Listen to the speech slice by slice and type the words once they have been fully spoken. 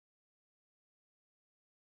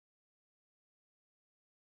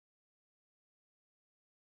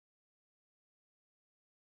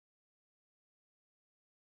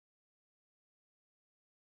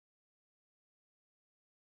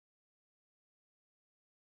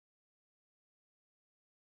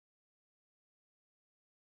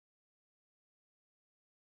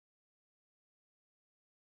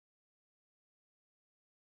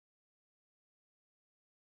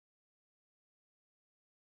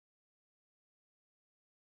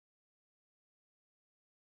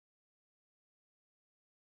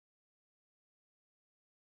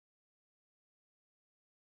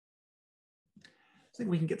I think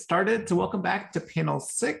we can get started. So welcome back to panel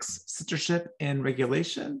 6, Censorship and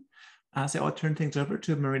Regulation. So I'll turn things over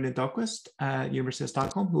to Marina Dahlquist at University of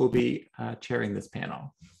Stockholm, who will be chairing this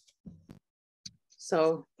panel.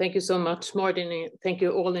 So thank you so much, Martin. Thank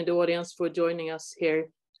you all in the audience for joining us here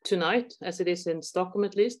tonight, as it is in Stockholm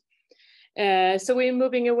at least. So we're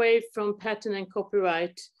moving away from patent and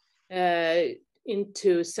copyright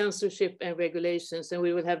into censorship and regulations, and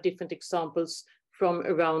we will have different examples from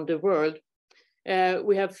around the world.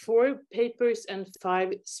 We have 4 papers and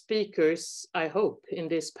 5 speakers, I hope, in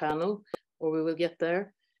this panel, or we will get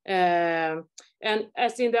there. And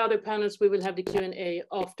as in the other panels, we will have the Q&A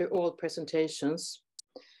after all presentations.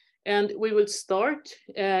 And we will start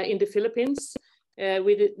in the Philippines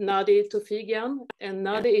with Nadi Tofighian. And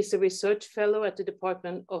Nadi is a research fellow at the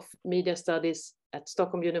Department of Media Studies at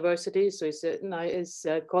Stockholm University, so he's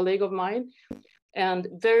a colleague of mine. And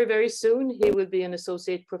very, very soon, he will be an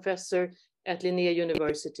associate professor at Linnaea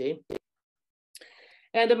University.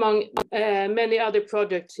 And among many other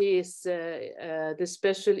projects, he is the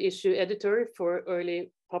special issue editor for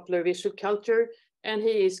early popular visual culture, and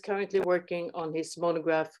he is currently working on his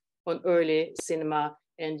monograph on early cinema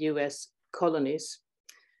and US colonies.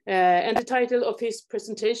 And the title of his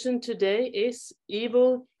presentation today is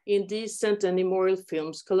Evil, Indecent and Immoral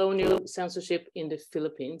Films, Colonial Censorship in the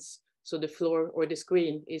Philippines. So the floor or the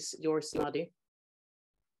screen is yours, Nadi.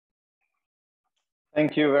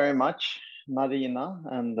 Thank you very much, Marina,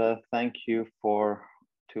 and thank you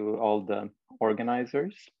to all the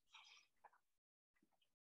organizers.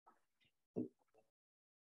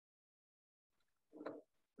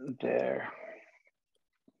 There.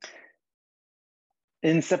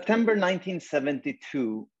 In September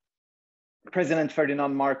 1972, President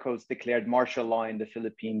Ferdinand Marcos declared martial law in the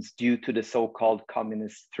Philippines due to the so-called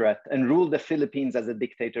communist threat and ruled the Philippines as a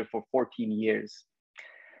dictator for 14 years.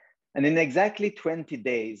 And in exactly 20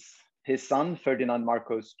 days, his son, Ferdinand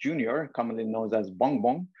Marcos Jr., commonly known as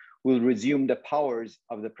Bongbong, will resume the powers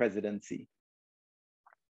of the presidency.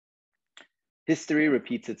 History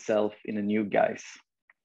repeats itself in a new guise.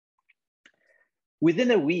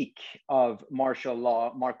 Within a week of martial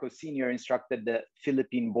law, Marcos Sr. instructed the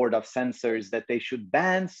Philippine Board of Censors that they should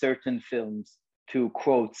ban certain films to,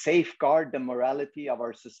 quote, safeguard the morality of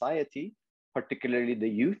our society, particularly the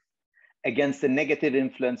youth, against the negative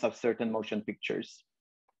influence of certain motion pictures.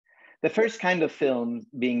 The first kind of film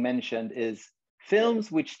being mentioned is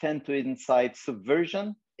films which tend to incite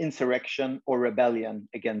subversion, insurrection, or rebellion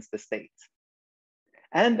against the state.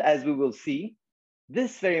 And as we will see,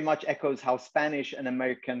 this very much echoes how Spanish and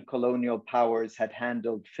American colonial powers had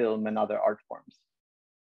handled film and other art forms.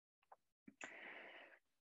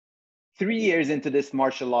 3 years into this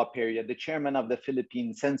martial law period, the chairman of the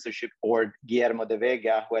Philippine Censorship Board, Guillermo de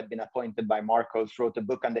Vega, who had been appointed by Marcos, wrote a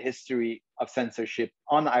book on the history of censorship,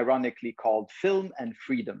 unironically called Film and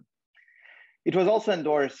Freedom. It was also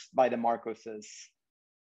endorsed by the Marcoses.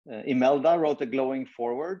 Imelda wrote a glowing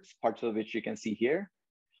foreword, parts of which you can see here.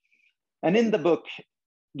 And in the book,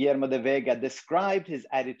 Guillermo de Vega described his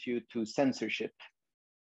attitude to censorship.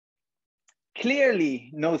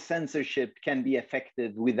 Clearly, no censorship can be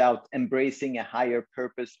effective without embracing a higher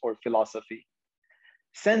purpose or philosophy.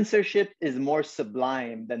 Censorship is more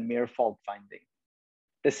sublime than mere fault-finding.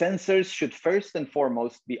 The censors should first and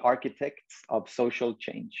foremost be architects of social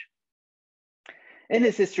change. In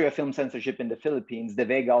his history of film censorship in the Philippines, de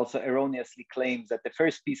Vega also erroneously claims that the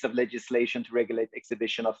first piece of legislation to regulate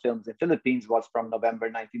exhibition of films in Philippines was from November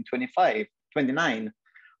 1929,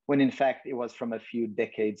 when in fact it was from a few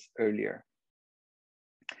decades earlier.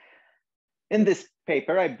 In this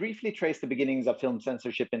paper, I briefly trace the beginnings of film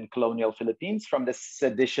censorship in colonial Philippines, from the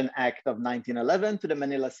Sedition Act of 1911 to the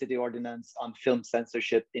Manila City Ordinance on film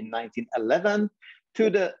censorship in 1911 to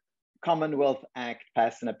the Commonwealth Act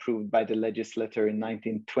passed and approved by the legislature in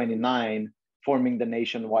 1929, forming the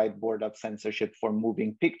nationwide Board of Censorship for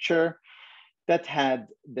Moving Picture that had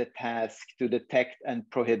the task to detect and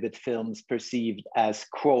prohibit films perceived as,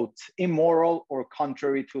 quote, immoral or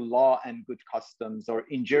contrary to law and good customs or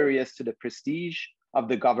injurious to the prestige of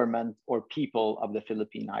the government or people of the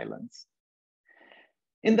Philippine Islands.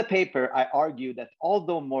 In the paper, I argue that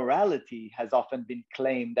although morality has often been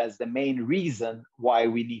claimed as the main reason why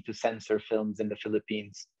we need to censor films in the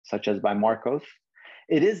Philippines, such as by Marcos,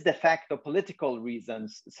 it is de facto political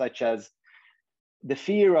reasons, such as the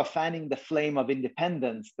fear of fanning the flame of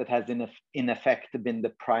independence, that has in effect been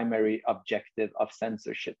the primary objective of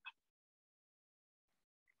censorship.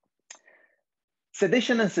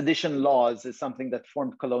 Sedition and sedition laws is something that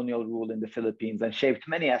formed colonial rule in the Philippines and shaped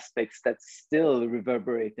many aspects that still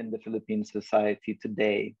reverberate in the Philippine society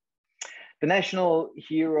today. The national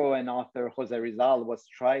hero and author Jose Rizal was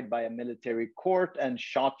tried by a military court and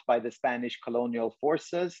shot by the Spanish colonial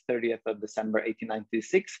forces 30th of December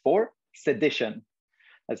 1896 for sedition,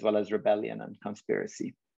 as well as rebellion and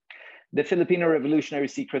conspiracy. The Filipino Revolutionary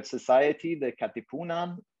Secret Society, the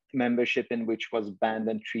Katipunan, membership in which was banned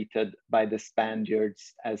and treated by the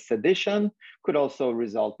Spaniards as sedition, could also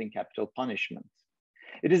result in capital punishment.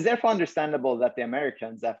 It is therefore understandable that the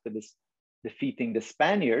Americans, after this defeating the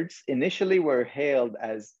Spaniards, initially were hailed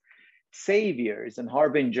as saviors and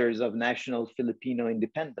harbingers of national Filipino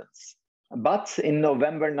independence. But in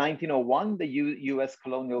November 1901, the US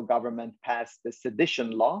colonial government passed the sedition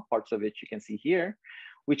law, parts of it you can see here,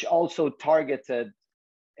 which also targeted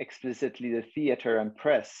explicitly the theater and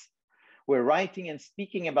press, where writing and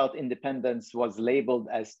speaking about independence was labeled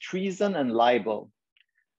as treason and libel.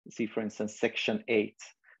 See, for instance, Section 8,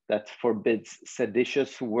 that forbids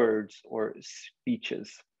seditious words or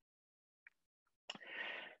speeches.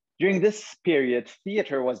 During this period,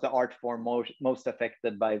 theater was the art form most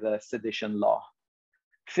affected by the sedition law.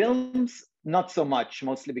 Films, not so much,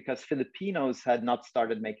 mostly because Filipinos had not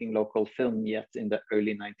started making local film yet in the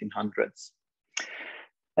early 1900s.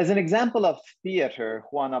 As an example of theater,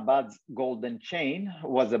 Juan Abad's Golden Chain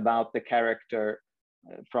was about the character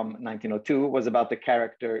from 1902, was about the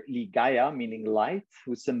character Ligaya, meaning light,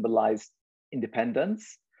 who symbolized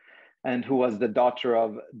independence, and who was the daughter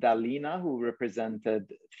of Dalina, who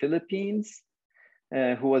represented Philippines,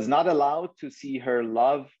 who was not allowed to see her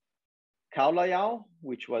love Kaulayao,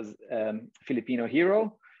 which was a Filipino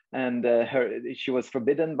hero, and she was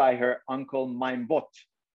forbidden by her uncle Maimbot,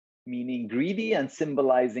 meaning greedy and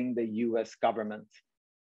symbolizing the US government.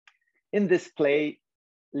 In this play,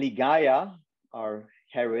 Ligaya, our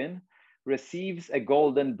heroine, receives a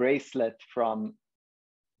golden bracelet from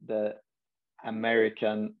the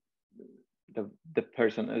American, the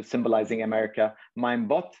person symbolizing America,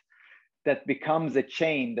 Maimbot, that becomes a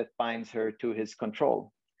chain that binds her to his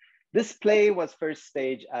control. This play was first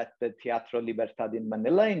staged at the Teatro Libertad in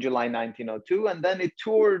Manila in July 1902, and then it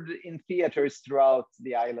toured in theaters throughout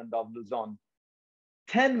the island of Luzon.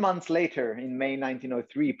 10 months later, in May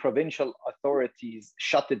 1903, provincial authorities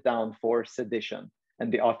shut it down for sedition,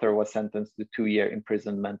 and the author was sentenced to 2-year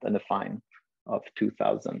imprisonment and a fine of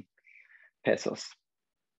 2,000 pesos.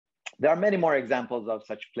 There are many more examples of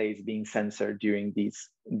such plays being censored during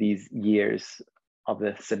these years of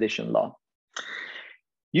the sedition law.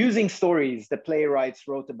 Using stories, the playwrights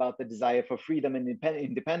wrote about the desire for freedom and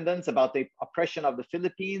independence, about the oppression of the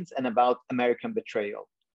Philippines, and about American betrayal.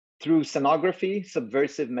 Through scenography,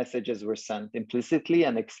 subversive messages were sent implicitly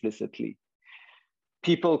and explicitly.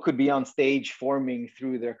 People could be on stage forming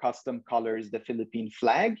through their custom colors the Philippine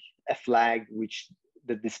flag, a flag which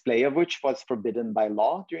the display of which was forbidden by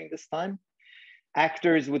law during this time.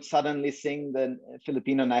 Actors would suddenly sing the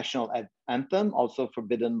Filipino national anthem, also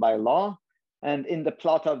forbidden by law. And in the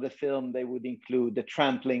plot of the film, they would include the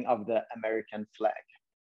trampling of the American flag.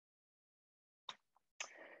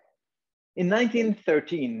 In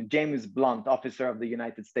 1913, James Blunt, officer of the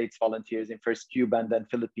United States Volunteers in first Cuba and then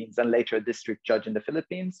Philippines, and later a district judge in the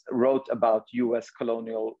Philippines, wrote about US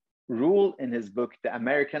colonial rule in his book, The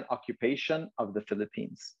American Occupation of the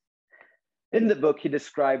Philippines. In the book, he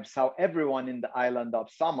describes how everyone in the island of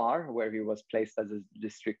Samar, where he was placed as a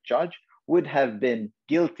district judge, would have been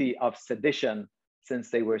guilty of sedition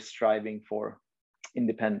since they were striving for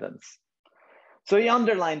independence. So he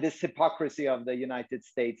underlined this hypocrisy of the United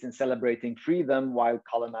States in celebrating freedom while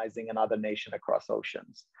colonizing another nation across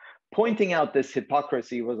oceans. Pointing out this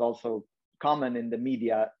hypocrisy was also common in the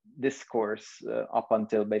media discourse up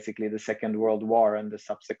until basically the Second World War and the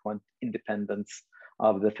subsequent independence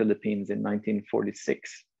of the Philippines in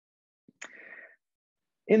 1946.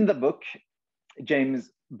 In the book, James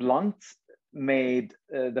Blunt made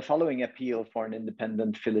the following appeal for an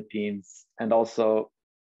independent Philippines, and also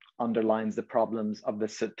underlines the problems of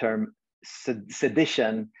the term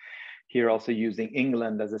sedition, here also using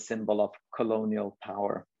England as a symbol of colonial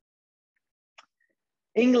power.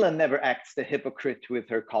 England never acts the hypocrite with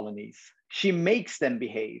her colonies. She makes them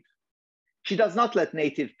behave. She does not let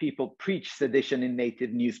native people preach sedition in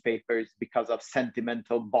native newspapers because of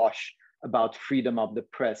sentimental bosh about freedom of the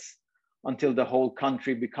press, until the whole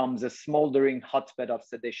country becomes a smoldering hotbed of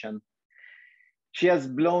sedition. She has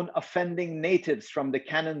blown offending natives from the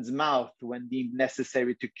cannon's mouth when deemed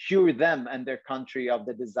necessary to cure them and their country of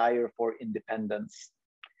the desire for independence.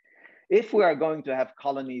 If we are going to have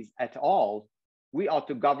colonies at all, we ought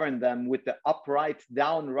to govern them with the upright,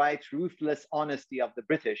 downright, ruthless honesty of the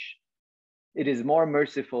British. It is more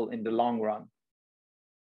merciful in the long run.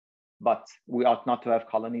 But we ought not to have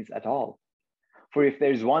colonies at all. For if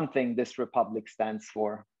there's one thing this republic stands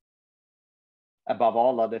for, above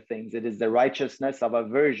all other things, it is the righteousness of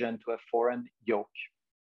aversion to a foreign yoke.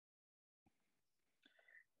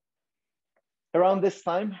 Around this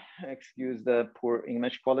time, excuse the poor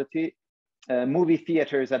English quality, movie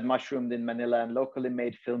theaters had mushroomed in Manila, and locally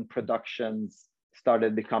made film productions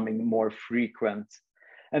started becoming more frequent.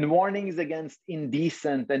 And warnings against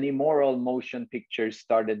indecent and immoral motion pictures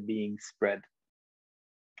started being spread.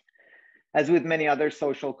 As with many other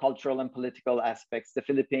social, cultural, and political aspects, the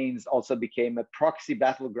Philippines also became a proxy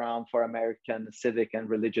battleground for American civic and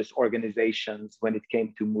religious organizations when it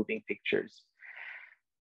came to moving pictures.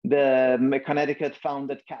 The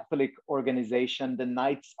Connecticut-founded Catholic organization, the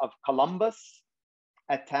Knights of Columbus,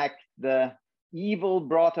 attacked the evil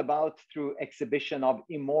brought about through exhibition of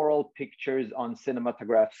immoral pictures on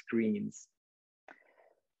cinematograph screens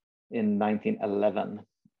in 1911.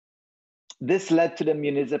 This led to the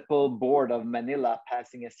Municipal Board of Manila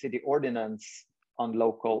passing a city ordinance on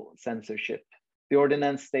local censorship. The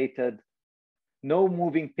ordinance stated, "No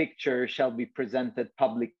moving picture shall be presented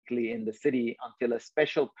publicly in the city until a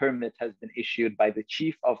special permit has been issued by the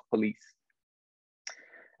Chief of Police."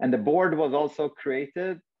 And the board was also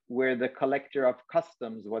created where the Collector of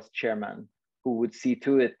Customs was chairman, who would see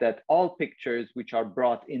to it that all pictures which are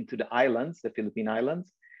brought into the islands, the Philippine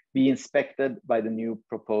Islands, be inspected by the new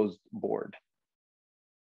proposed board.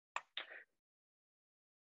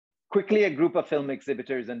 Quickly, a group of film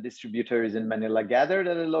exhibitors and distributors in Manila gathered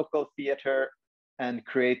at a local theater and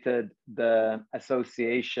created the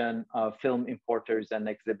Association of Film Importers and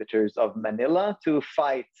Exhibitors of Manila to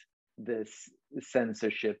fight this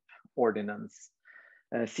censorship ordinance.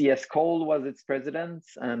 C.S. Cole was its president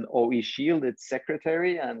and O.E. Shield its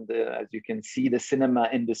secretary. And as you can see, the cinema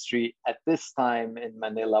industry at this time in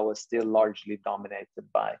Manila was still largely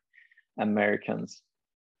dominated by Americans.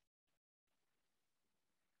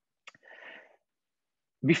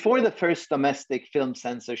 Before the first domestic film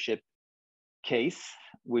censorship case,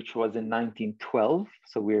 which was in 1912,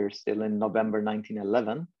 so we're still in November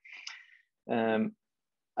 1911,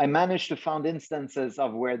 I managed to find instances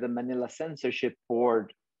of where the Manila Censorship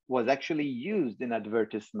Board was actually used in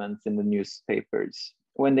advertisements in the newspapers.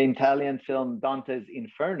 When the Italian film Dante's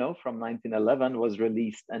Inferno from 1911 was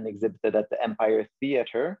released and exhibited at the Empire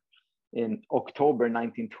Theater in October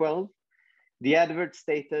 1912, the advert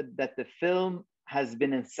stated that the film has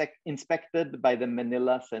been inspected by the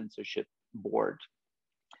Manila Censorship Board,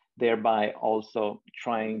 thereby also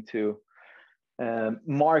trying to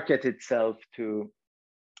market itself to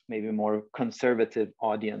maybe more conservative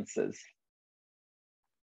audiences.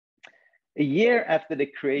 A year after the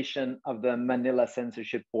creation of the Manila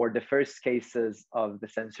Censorship Board, the first cases of the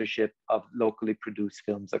censorship of locally produced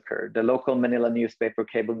films occurred. The local Manila newspaper,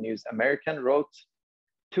 Cable News American, wrote,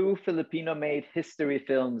 "Two Filipino-made history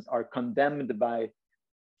films are condemned by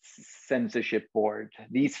censorship board.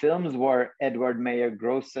 These films were Edward Mayer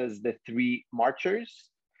Gross's The Three Marchers,"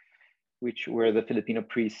 which were the Filipino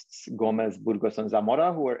priests Gomez, Burgos, and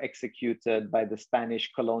Zamora, who were executed by the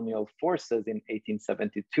Spanish colonial forces in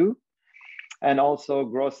 1872. And also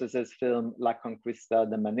Gross's film La Conquista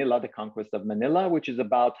de Manila, The Conquest of Manila, which is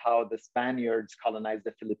about how the Spaniards colonized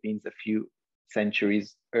the Philippines a few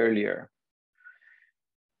centuries earlier.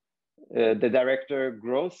 The director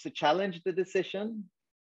Gross challenged the decision.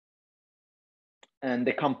 And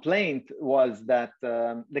the complaint was that,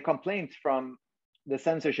 the complaint from the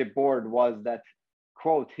censorship board was that,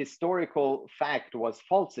 quote, "historical fact was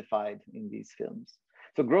falsified in these films."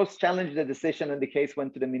 So Gross challenged the decision and the case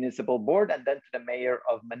went to the municipal board and then to the mayor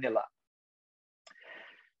of Manila.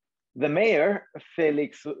 The mayor,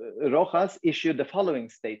 Felix Rojas, issued the following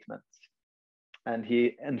statement and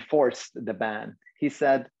he enforced the ban. He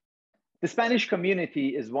said, "The Spanish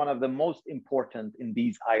community is one of the most important in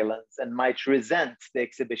these islands and might resent the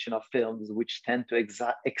exhibition of films which tend to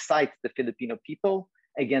excite the Filipino people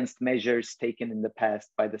against measures taken in the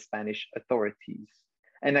past by the Spanish authorities.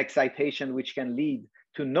 An excitation which can lead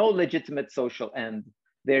to no legitimate social end,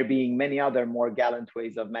 there being many other more gallant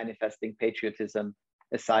ways of manifesting patriotism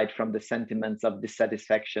aside from the sentiments of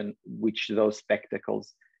dissatisfaction which those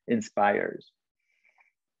spectacles inspires."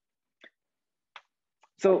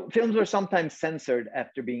 So films were sometimes censored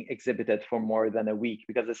after being exhibited for more than a week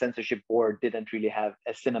because the censorship board didn't really have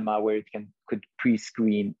a cinema where it could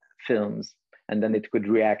pre-screen films and then it could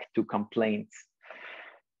react to complaints.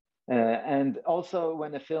 And also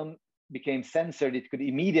when a film became censored, it could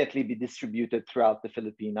immediately be distributed throughout the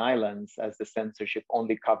Philippine Islands as the censorship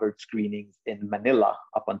only covered screenings in Manila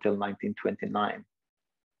up until 1929.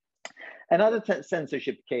 Another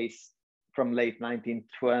censorship case from late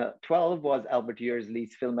 1912 was Albert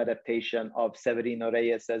Yearsley's film adaptation of Severino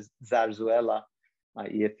Reyes's Zarzuela,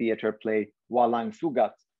 i.e. a theater play, Walang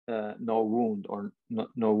Sugat, No Wound or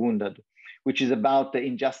No Wounded, which is about the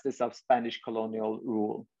injustice of Spanish colonial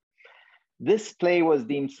rule. This play was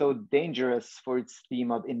deemed so dangerous for its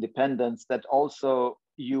theme of independence that also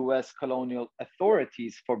US colonial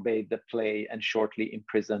authorities forbade the play and shortly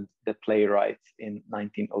imprisoned the playwright in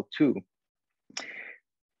 1902.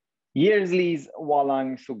 Yearsley's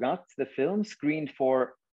Walang Sugat, the film, screened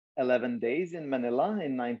for 11 days in Manila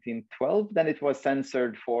in 1912. Then it was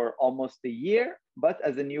censored for almost a year, but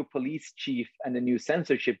as a new police chief and a new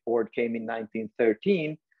censorship board came in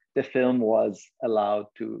 1913, the film was allowed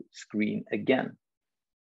to screen again.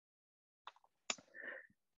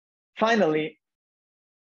 Finally,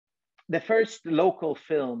 the first local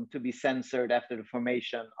film to be censored after the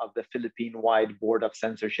formation of the Philippine-wide Board of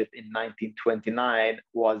Censorship in 1929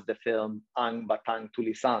 was the film Ang Batang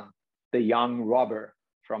Tulisan, The Young Robber,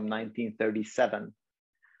 from 1937,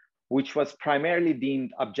 which was primarily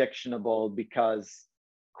deemed objectionable because,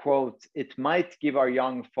 quote, it might give our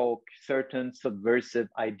young folk certain subversive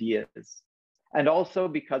ideas, and also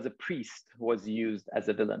because a priest was used as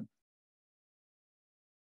a villain.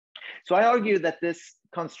 So I argue that this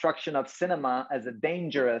construction of cinema as a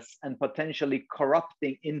dangerous and potentially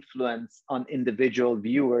corrupting influence on individual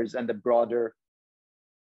viewers and the broader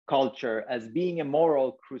culture as being a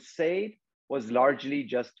moral crusade was largely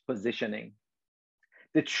just positioning.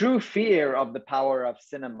 The true fear of the power of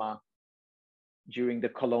cinema during the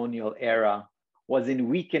colonial era was in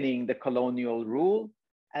weakening the colonial rule,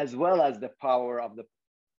 as well as the power of the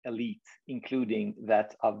elite, including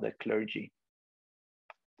that of the clergy.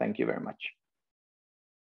 Thank you very much.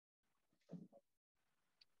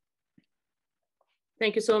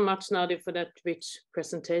 Thank you so much, Nadi, for that rich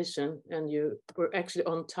presentation. And you were actually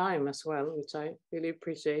on time as well, which I really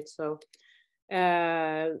appreciate. So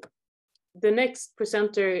the next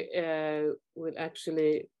presenter will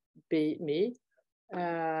actually be me.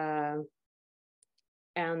 I'm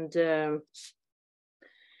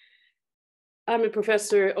a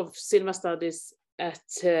professor of cinema studies at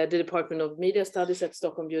the Department of Media Studies at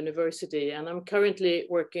Stockholm University. And I'm currently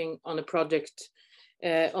working on a project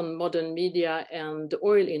on modern media and the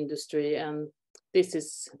oil industry. And this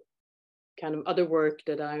is kind of other work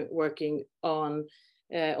that I'm working on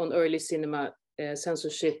early cinema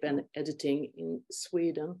censorship and editing in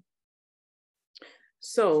Sweden.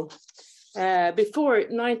 So before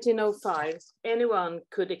 1905, anyone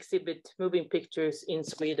could exhibit moving pictures in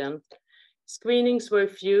Sweden. Screenings were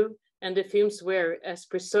few, and the films were, as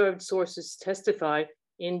preserved sources testify,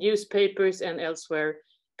 in newspapers and elsewhere,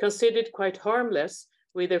 considered quite harmless,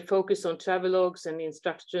 with their focus on travelogues and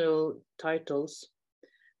instructional titles.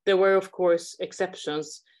 There were, of course,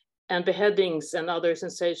 exceptions, and beheadings and other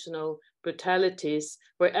sensational brutalities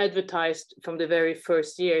were advertised from the very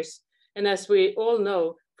first years. And as we all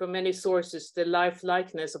know from many sources, the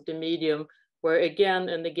lifelikenesses of the medium were again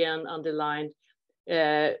and again underlined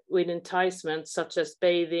with enticements such as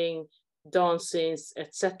bathing, dancings,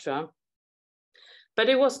 etc. But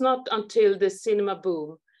it was not until the cinema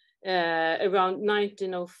boom around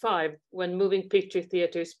 1905 when moving picture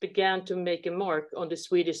theaters began to make a mark on the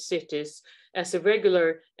Swedish cities as a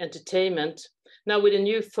regular entertainment, now with a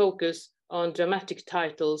new focus on dramatic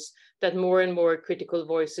titles, that more and more critical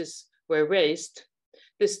voices were raised.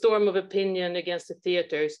 The storm of opinion against the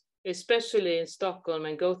theaters, especially in Stockholm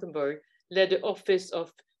and Gothenburg, led the Office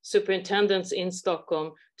of Superintendents in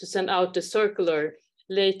Stockholm to send out a circular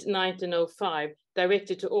late 1905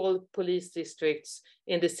 directed to all police districts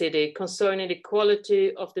in the city concerning the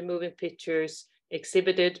quality of the moving pictures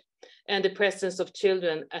exhibited and the presence of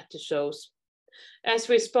children at the shows. As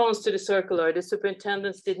a response to the circular, the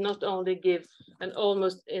superintendents did not only give an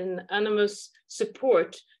almost unanimous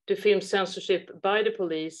support to film censorship by the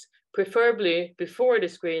police, preferably before the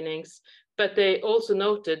screenings, but they also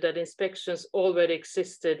noted that inspections already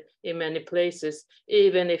existed in many places,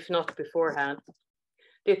 even if not beforehand.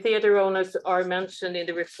 The theater owners are mentioned in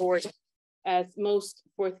the report as most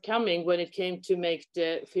forthcoming when it came to make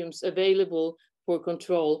the films available for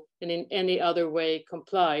control and in any other way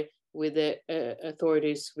comply with the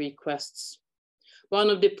authorities' requests. One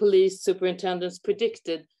of the police superintendents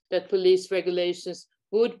predicted that police regulations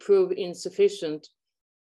would prove insufficient,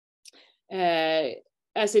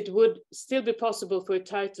 as it would still be possible for a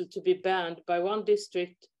title to be banned by one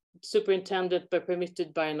district superintendent but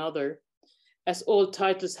permitted by another, as all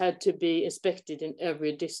titles had to be inspected in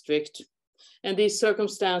every district. And these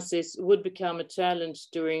circumstances would become a challenge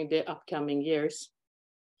during the upcoming years.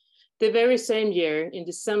 The very same year, in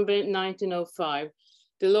December 1905,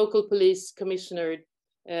 the local police commissioner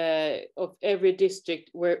of every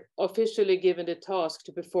district were officially given the task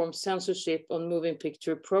to perform censorship on moving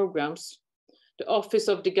picture programs. The office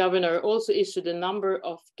of the governor also issued a number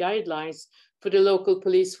of guidelines for the local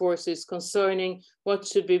police forces concerning what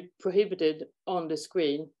should be prohibited on the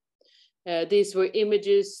screen. These were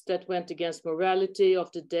images that went against morality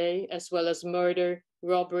of the day, as well as murder,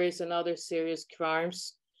 robberies, and other serious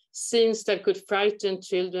crimes, scenes that could frighten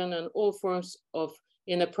children, and all forms of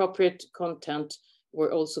inappropriate content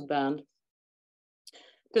were also banned.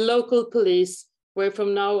 The local police were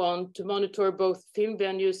from now on to monitor both film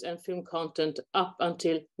venues and film content up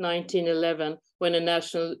until 1911, when a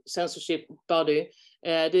national censorship body,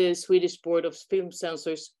 the Swedish Board of Film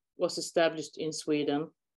Censors, was established in Sweden.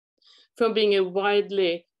 From being a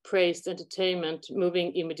widely praised entertainment,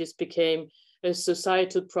 moving images became a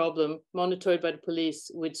societal problem monitored by the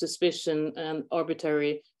police with suspicion and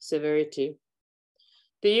arbitrary severity.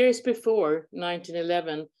 The years before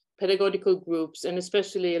 1911, pedagogical groups, and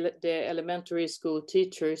especially the elementary school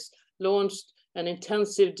teachers, launched an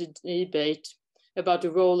intensive debate about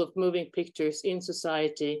the role of moving pictures in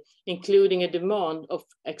society, including a demand of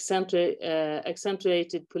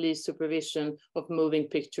accentuated police supervision of moving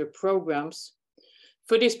picture programs.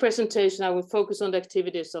 For this presentation, I will focus on the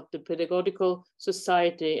activities of the pedagogical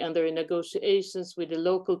society and their negotiations with the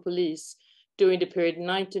local police during the period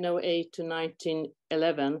 1908 to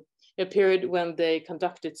 1911, a period when they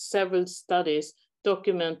conducted several studies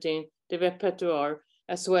documenting the repertoire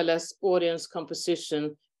as well as audience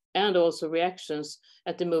composition and also reactions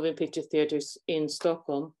at the moving picture theaters in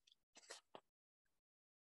Stockholm.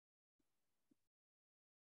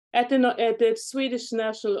 At the Swedish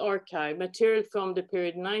National Archive, material from the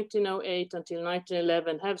period 1908 until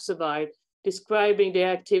 1911 have survived, describing the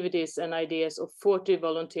activities and ideas of 40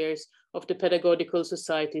 volunteers of the Pedagogical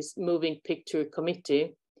Society's Moving Picture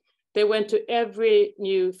Committee. They went to every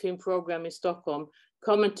new film program in Stockholm,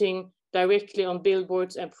 commenting directly on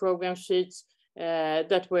billboards and program sheets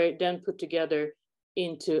that were then put together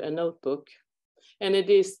into a notebook. And it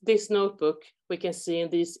is this notebook we can see in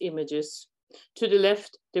these images. To the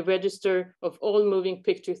left, the register of all moving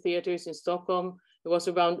picture theaters in Stockholm. There was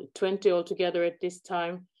around 20 altogether at this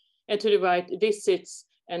time. And to the right, visits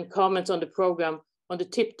and comments on the program on the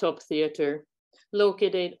Tip Top Theater,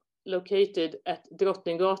 located at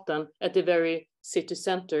Drottninggatan at the very city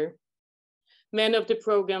center. Many of the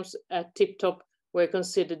programs at Tip Top were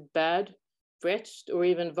considered bad, wretched, or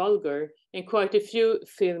even vulgar, and quite a few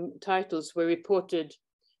film titles were reported.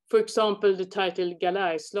 For example, the title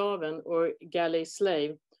Galejslaven or Galley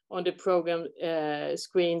Slave on the program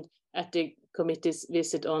screened at the committee's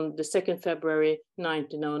visit on the 2nd February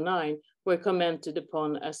 1909 were commented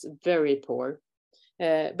upon as very poor.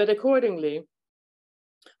 But accordingly,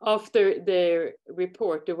 after their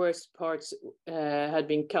report, the worst parts had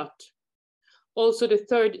been cut. Also, the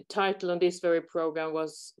third title on this very program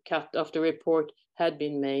was cut after the report had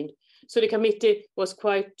been made. So the committee was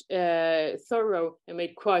quite thorough and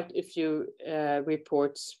made quite a few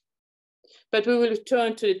reports. But we will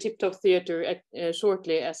return to the Tip Top Theater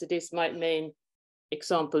shortly, as it is my main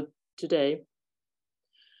example today.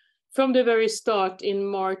 From the very start in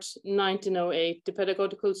March 1908, the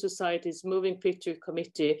Pedagogical Society's Moving Picture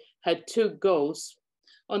Committee had two goals.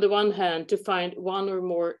 On the one hand, to find one or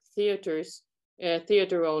more theater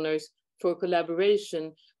owners for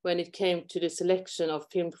collaboration when it came to the selection of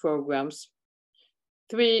film programs.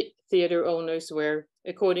 3 theater owners were,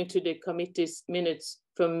 according to the committee's minutes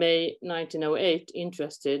from May 1908,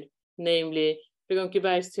 interested, namely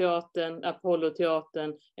Brunkebergsteatern,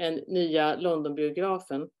 Apollo-teatern, and Nya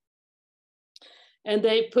London-biografen. And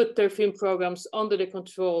they put their film programs under the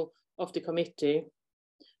control of the committee.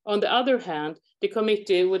 On the other hand, the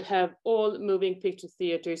committee would have all moving picture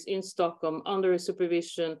theaters in Stockholm under a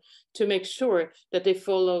supervision to make sure that they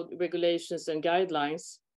followed regulations and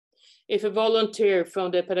guidelines. If a volunteer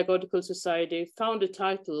from the Pedagogical Society found a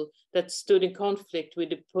title that stood in conflict with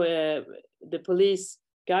the police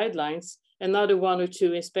guidelines, another 1 or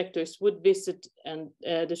 2 inspectors would visit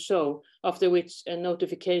the show, after which a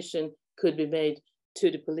notification could be made to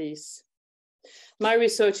the police. My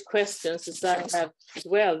research questions, as I have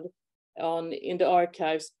dwelled on in the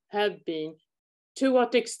archives, have been: to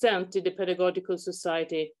what extent did the Pedagogical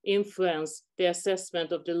Society influence the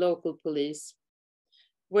assessment of the local police?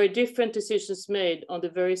 Were different decisions made on the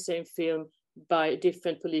very same film by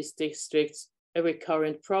different police districts a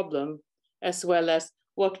recurrent problem, as well as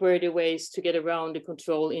what were the ways to get around the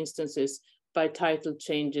control instances by title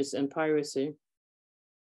changes and piracy?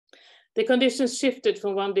 The conditions shifted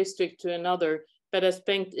from one district to another, but as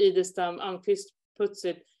Bengt Idestam Almqvist puts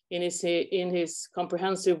it, in his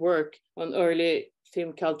comprehensive work on early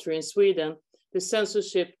film culture in Sweden, the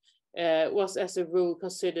censorship was as a rule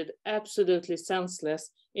considered absolutely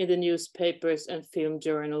senseless in the newspapers and film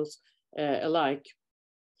journals alike.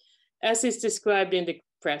 As is described in the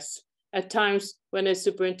press, at times when a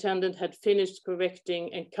superintendent had finished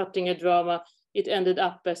correcting and cutting a drama, it ended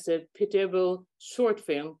up as a pitiable short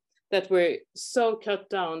film that were so cut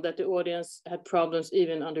down that the audience had problems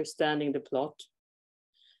even understanding the plot.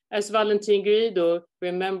 As Valentin Guido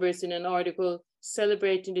remembers in an article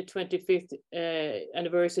celebrating the 25th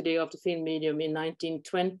anniversary of the film medium in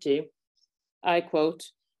 1920, I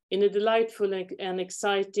quote, "In a delightful and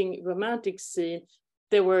exciting romantic scene,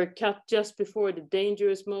 they were cut just before the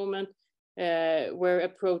dangerous moment were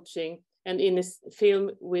approaching, and in a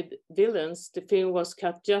film with villains, the film was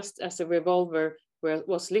cut just as a revolver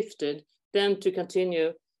was lifted, then to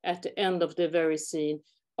continue at the end of the very scene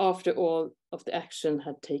after all of the action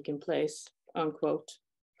had taken place," unquote.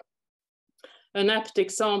 An apt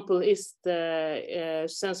example is the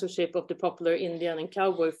censorship of the popular Indian and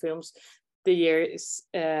cowboy films the years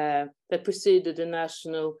that preceded the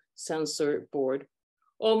National Censor Board.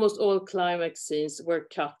 Almost all climax scenes were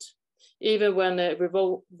cut, even when a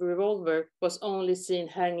revolver was only seen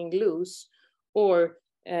hanging loose or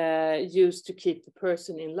used to keep the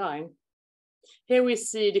person in line. Here we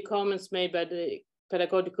see the comments made by the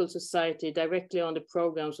Pedagogical Society directly on the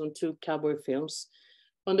programs on two cowboy films.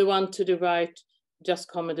 On the one to the right, just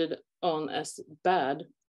commented on as bad.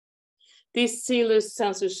 This zealous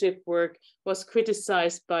censorship work was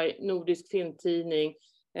criticized by Nordisk Filmtidning,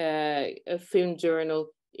 a film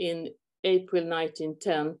journal, in April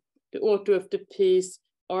 1910. The author of the piece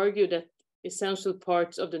argued that essential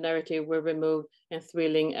parts of the narrative were removed and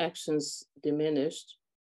thrilling actions diminished.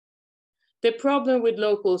 The problem with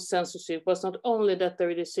local censorship was not only that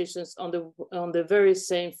their decisions on the very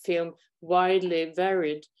same film widely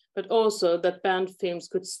varied, but also that banned films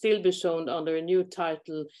could still be shown under a new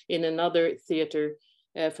title in another theater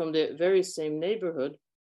from the very same neighborhood.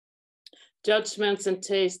 Judgments and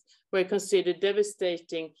taste were considered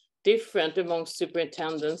devastating, different among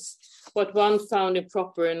superintendents. What one found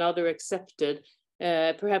improper, another accepted,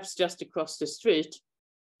 perhaps just across the street.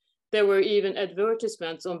 There were even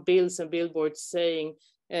advertisements on bills and billboards saying,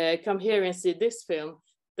 "Come here and see this film,"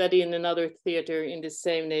 that in another theater in the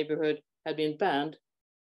same neighborhood had been banned.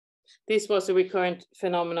 This was a recurrent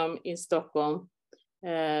phenomenon in Stockholm.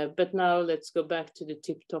 But now let's go back to the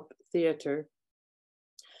Tip Top Theater.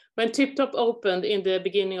 When Tip Top opened in the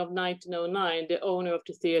beginning of 1909, the owner of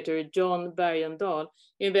the theater, John Bergendahl,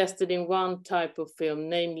 invested in one type of film,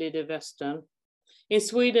 namely the Western. In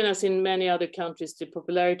Sweden, as in many other countries, the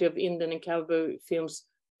popularity of Indian and cowboy films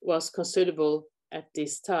was considerable at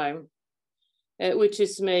this time, which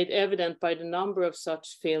is made evident by the number of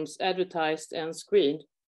such films advertised and screened.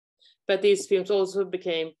 But these films also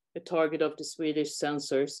became a target of the Swedish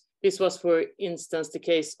censors. This was, for instance, the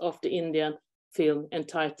case of the Indian film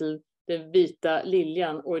entitled Den vita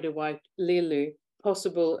liljan, or the White Lily,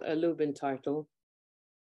 possible a Lubin title,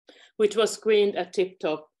 which was screened at Tip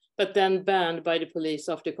Top, but then banned by the police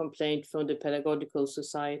after complaint from the Pedagogical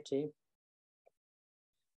Society.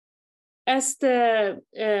 As the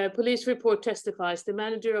police report testifies, the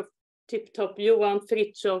manager of Tip Top, Johan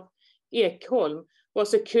Fritiof Ekholm,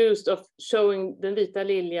 was accused of showing Den vita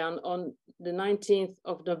liljan on the 19th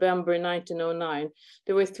of November 1909.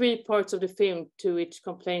 There were three parts of the film to which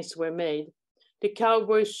complaints were made. The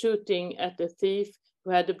cowboy shooting at the thief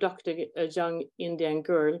who had abducted a young Indian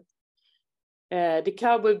girl. The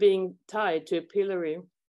cowboy being tied to a pillory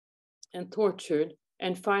and tortured.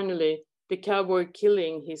 And finally, the cowboy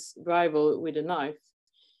killing his rival with a knife.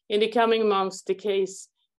 In the coming months, the case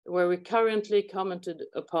were recurrently commented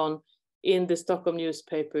upon in the Stockholm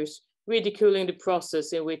newspapers, ridiculing the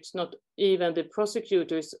process in which not even the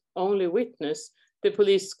prosecutor's only witness, the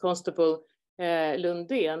police constable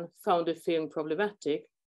Lundén, found the film problematic.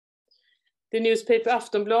 The newspaper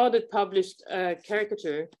Aftonbladet published a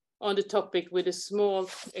caricature on the topic with a small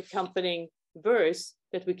accompanying verse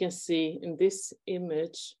that we can see in this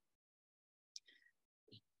image.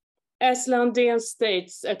 As Lundén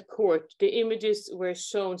states at court, the images were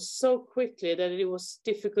shown so quickly that it was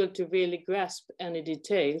difficult to really grasp any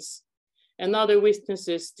details. And other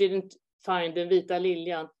witnesses didn't find Den vita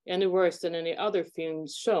liljan any worse than any other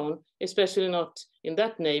films shown, especially not in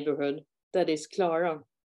that neighborhood, that is Klara.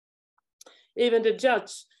 Even the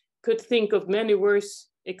judge could think of many worse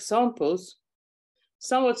examples.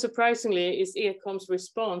 Somewhat surprisingly is Ekholm's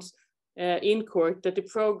response in court that the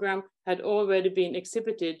program had already been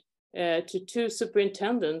exhibited to two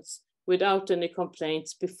superintendents without any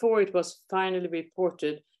complaints before it was finally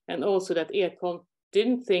reported, and also that Ekholm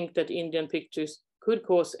didn't think that Indian pictures could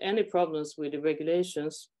cause any problems with the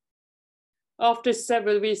regulations. After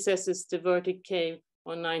several recesses, the verdict came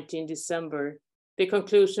on 19 December. The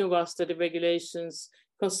conclusion was that the regulations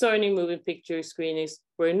concerning moving picture screenings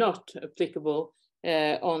were not applicable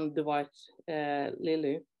on the White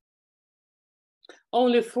Lily.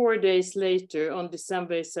 Only 4 days later, on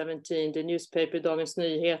December 17, the newspaper Dagens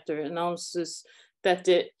Nyheter announces that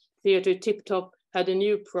the theater Tip Top had a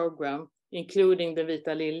new program, including the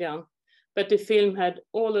Vita Liljan. But the film had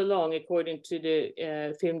all along, according to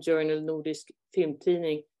the film journal Nordisk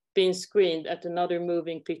Filmtidning, been screened at another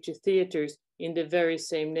moving picture theaters in the very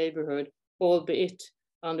same neighborhood, albeit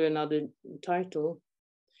under another title.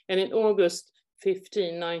 And in August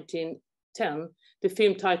 15, 1910, the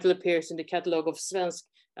film title appears in the catalog of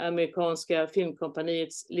Svensk-Amerikanska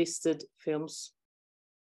Filmkompaniets listed films.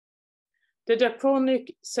 The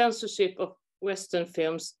draconic censorship of Western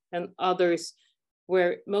films and others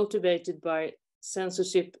were motivated by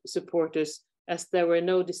censorship supporters, as there were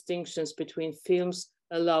no distinctions between films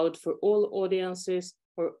allowed for all audiences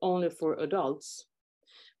or only for adults.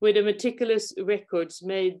 With the meticulous records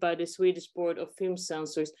made by the Swedish Board of Film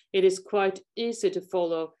Censors, it is quite easy to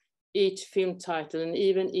follow each film title and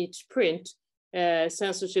even each print,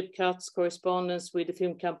 censorship cuts, correspondence with the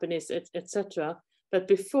film companies, etc. But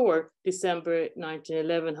before December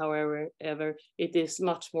 1911, however, it is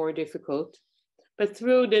much more difficult. But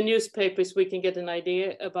through the newspapers, we can get an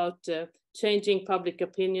idea about changing public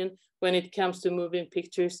opinion when it comes to moving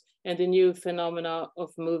pictures and the new phenomena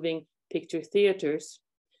of moving picture theaters.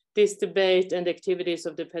 This debate and activities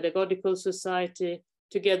of the Pedagogical Society,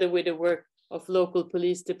 together with the work of local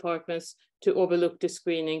police departments to overlook the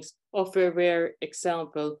screenings, offer a rare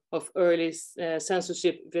example of early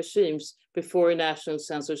censorship regimes before national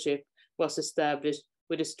censorship was established,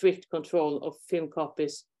 with a strict control of film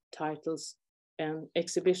copies, titles, and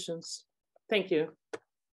exhibitions. Thank you.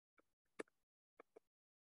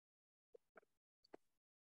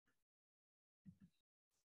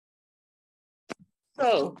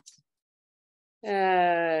 So,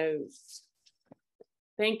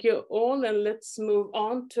 thank you all, and let's move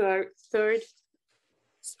on to our third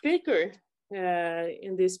speaker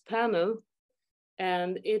in this panel,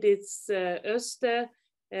 and it is Özde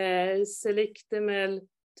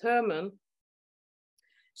Çeliktemel-Thomen.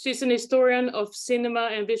 She's an historian of cinema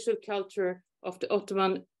and visual culture of the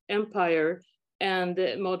Ottoman Empire and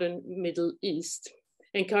the modern Middle East,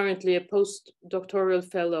 and currently a postdoctoral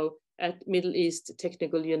fellow at Middle East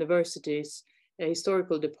Technical University's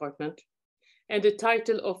historical department. And the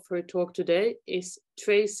title of her talk today is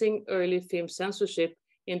Tracing Early Film Censorship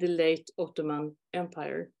in the Late Ottoman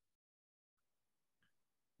Empire.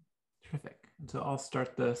 Terrific. So I'll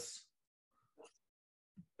start this.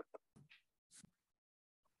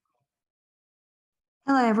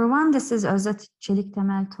 Hello, everyone. This is Özde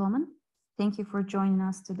Çeliktemel-Thomen. Thank you for joining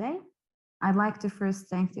us today. I'd like to first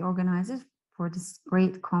thank the organizers for this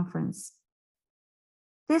great conference.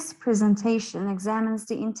 This presentation examines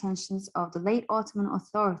the intentions of the late Ottoman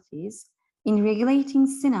authorities in regulating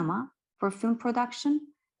cinema for film production,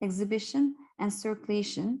 exhibition, and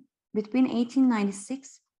circulation between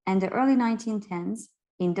 1896 and the early 1910s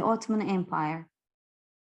in the Ottoman Empire.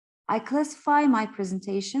 I classify my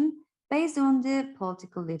presentation based on the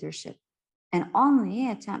political leadership and only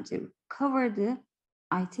attempt to cover the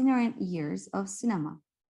itinerant years of cinema.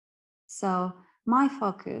 So my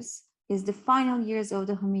focus is the final years of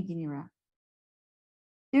the Hamidian era.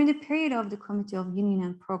 During the period of the Committee of Union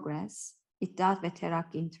and Progress, İttihat ve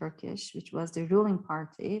Terakki in Turkish, which was the ruling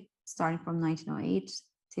party starting from 1908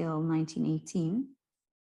 till 1918,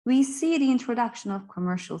 we see the introduction of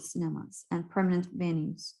commercial cinemas and permanent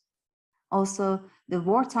venues. Also, the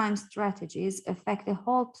wartime strategies affect the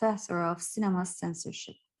whole plethora of cinema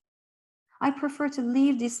censorship. I prefer to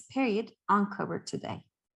leave this period uncovered today.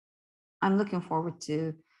 I'm looking forward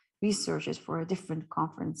to researches for a different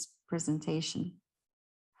conference presentation.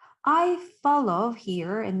 I follow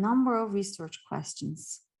here a number of research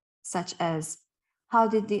questions, such as how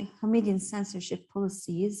did the Hamidian censorship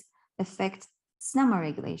policies affect cinema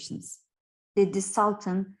regulations? Did the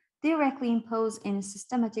Sultan directly impose any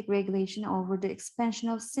systematic regulation over the expansion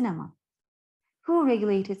of cinema? Who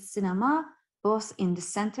regulated cinema both in the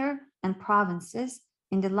center and provinces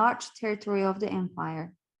in the large territory of the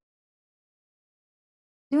empire?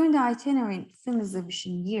 During the itinerant film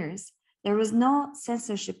exhibition years, there was no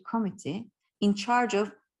censorship committee in charge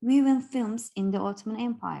of viewing films in the Ottoman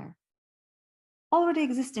Empire. Already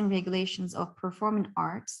existing regulations of performing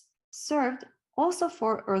arts served also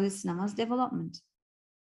for early cinema's development.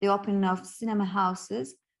 The opening of cinema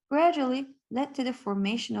houses gradually led to the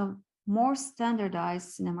formation of more standardized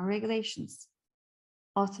cinema regulations.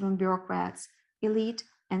 Ottoman bureaucrats, elite,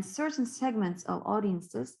 and certain segments of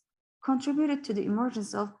audiences contributed to the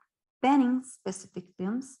emergence of banning specific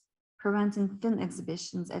films, preventing film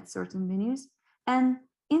exhibitions at certain venues, and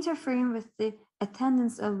interfering with the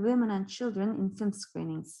attendance of women and children in film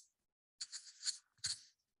screenings.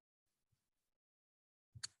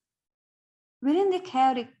 Within the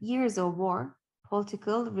chaotic years of war,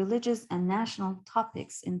 political, religious, and national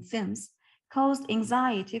topics in films caused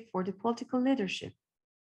anxiety for the political leadership.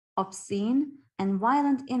 Obscene and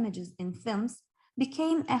violent images in films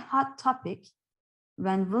became a hot topic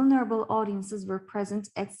when vulnerable audiences were present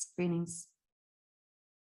at screenings.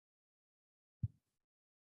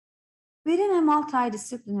 Within a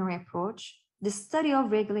multidisciplinary approach, the study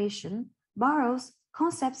of regulation borrows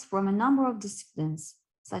concepts from a number of disciplines,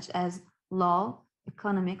 such as law,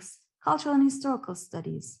 economics, cultural and historical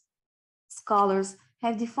studies. Scholars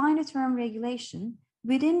have defined the term regulation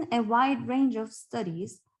within a wide range of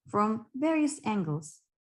studies from various angles.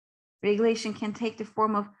 Regulation can take the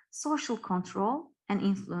form of social control and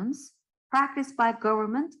influence practiced by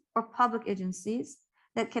government or public agencies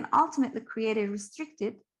that can ultimately create a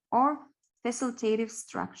restricted or facilitative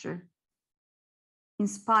structure.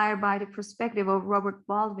 Inspired by the perspective of Robert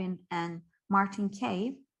Baldwin and Martin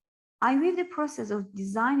Cave, I view the process of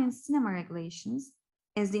design in cinema regulations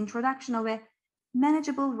as the introduction of a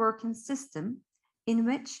manageable working system in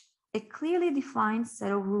which a clearly defined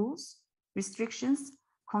set of rules, restrictions,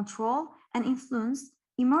 control, and influence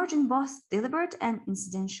emerge in both deliberate and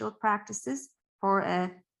incidental practices for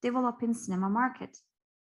a developing cinema market.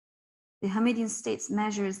 The Hamidian state's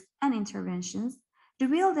measures and interventions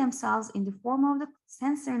reveal themselves in the form of the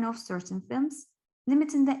censoring of certain films,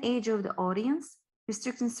 limiting the age of the audience,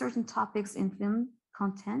 restricting certain topics in film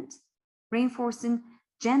content, reinforcing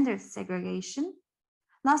gender segregation,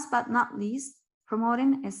 last but not least,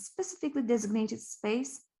 promoting a specifically designated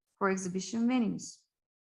space for exhibition venues,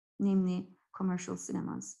 namely commercial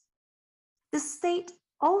cinemas. The state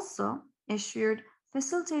also assured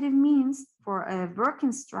facilitative means for a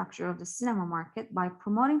working structure of the cinema market by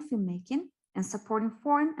promoting filmmaking and supporting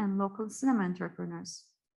foreign and local cinema entrepreneurs.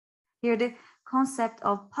 Here, the concept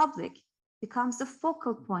of public becomes the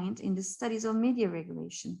focal point in the studies of media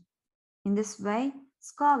regulation. In this way,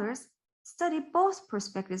 scholars study both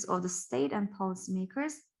perspectives of the state and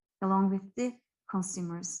policymakers along with the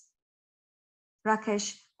consumers.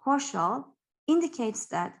 Rakesh Kaushal indicates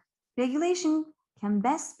that regulation can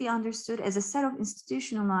best be understood as a set of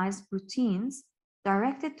institutionalized routines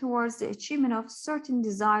directed towards the achievement of certain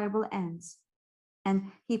desirable ends.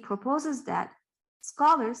 And he proposes that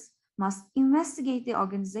scholars must investigate the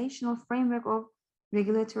organizational framework of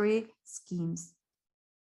regulatory schemes.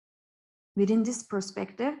 Within this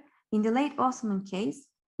perspective, in the late Ottoman case,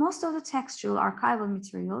 most of the textual archival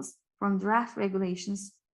materials from draft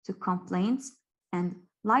regulations to complaints and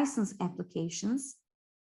license applications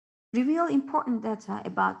reveal important data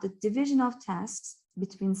about the division of tasks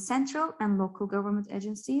between central and local government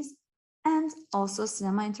agencies and also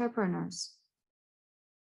cinema entrepreneurs.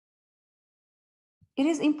 It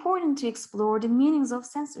is important to explore the meanings of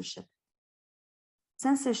censorship.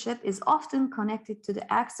 Censorship is often connected to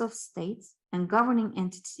the acts of states and governing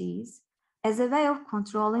entities as a way of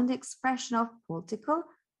controlling the expression of political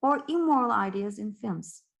or immoral ideas in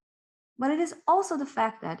films. But it is also the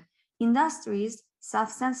fact that industries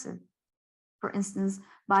self-censor. For instance,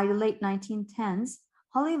 by the late 1910s,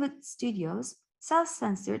 Hollywood studios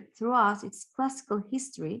self-censored throughout its classical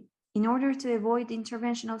history in order to avoid the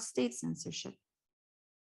intervention of state censorship.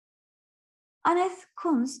 Annette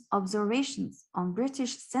Kuhn's observations on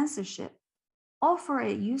British censorship offer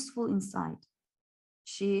a useful insight.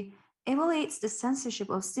 She evaluates the censorship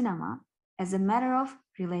of cinema as a matter of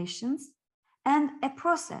relations and a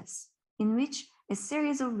process in which a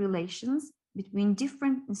series of relations between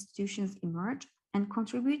different institutions emerge and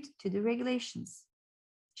contribute to the regulations.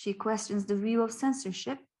 She questions the view of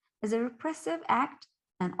censorship as a repressive act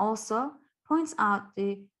and also points out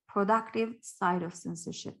the productive side of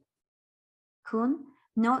censorship. Kuhn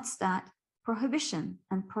notes that prohibition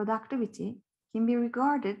and productivity can be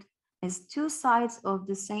regarded as two sides of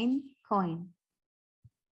the same coin.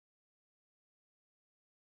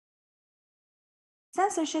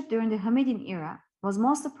 Censorship during the Hamidian era was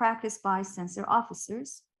mostly practiced by censor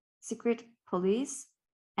officers, secret police,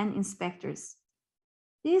 and inspectors.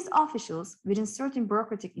 These officials within certain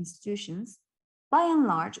bureaucratic institutions, by and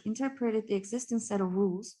large, interpreted the existing set of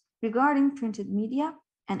rules regarding printed media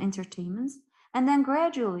and entertainments, and then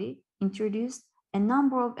gradually introduced a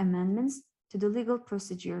number of amendments to the legal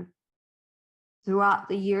procedure. Throughout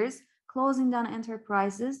the years, closing down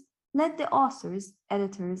enterprises led the authors,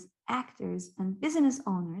 editors, actors, and business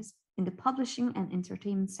owners in the publishing and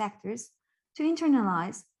entertainment sectors to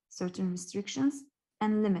internalize certain restrictions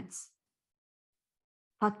and limits.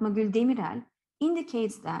 Fatma Gül Demirel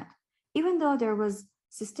indicates that even though there was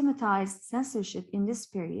systematized censorship in this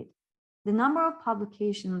period, the number of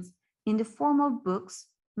publications in the form of books,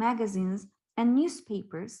 magazines, and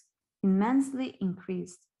newspapers immensely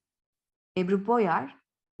increased. Ebru Boyar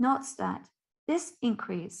notes that this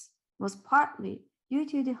increase was partly due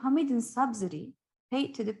to the Hamidin subsidy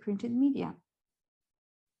paid to the printed media.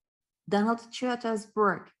 Donald Chiota's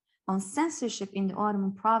work on censorship in the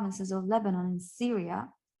Ottoman provinces of Lebanon and Syria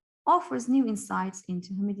offers new insights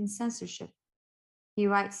into Hamidin censorship. He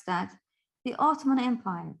writes that the Ottoman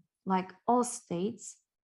Empire, like all states,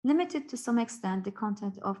 limited to some extent the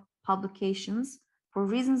content of publications for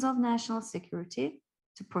reasons of national security,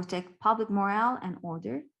 to protect public morale and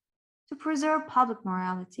order, to preserve public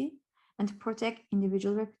morality, and to protect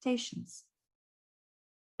individual reputations.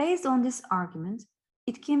 Based on this argument,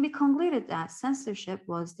 it can be concluded that censorship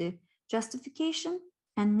was the justification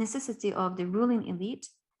and necessity of the ruling elite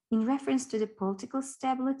in reference to the political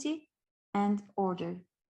stability and order.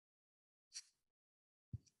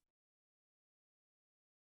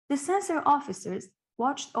 The censor officers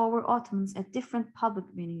watched over Ottomans at different public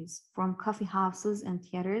venues, from coffee houses and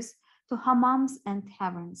theaters to hammams and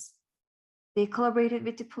taverns. They collaborated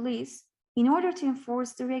with the police in order to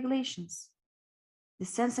enforce the regulations. The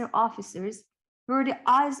censor officers were the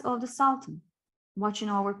eyes of the Sultan, watching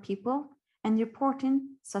over people and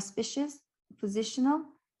reporting suspicious, oppositional,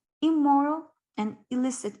 immoral, and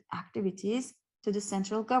illicit activities to the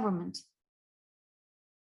central government.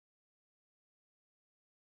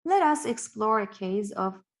 Let us explore a case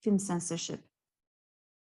of film censorship.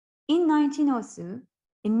 In 1902,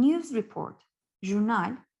 a news report,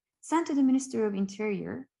 Journal, sent to the Ministry of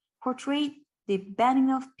Interior, portrayed the banning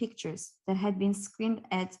of pictures that had been screened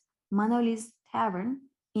at Manoli's Tavern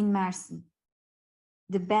in Mersin.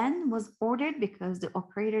 The ban was ordered because the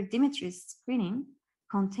operator Dimitri's screening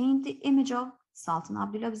contained the image of Sultan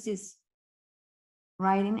Abdulaziz,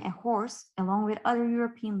 riding a horse along with other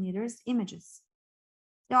European leaders' images.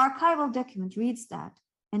 The archival document reads that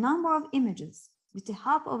a number of images with the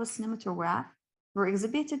help of a cinematograph were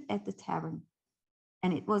exhibited at the tavern,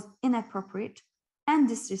 and it was inappropriate and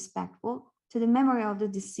disrespectful to the memory of the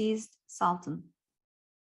deceased Sultan.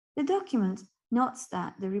 The document notes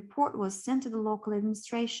that the report was sent to the local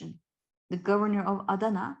administration. The governor of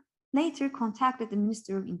Adana later contacted the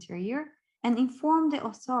Ministry of Interior and informed the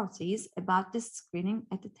authorities about this screening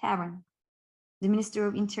at the tavern. The Ministry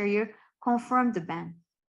of Interior confirmed the ban,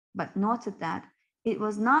 but noted that it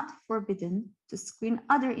was not forbidden to screen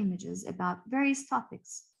other images about various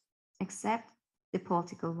topics, except the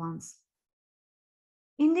political ones.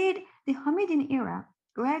 Indeed, the Hamidin era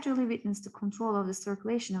gradually witnessed the control of the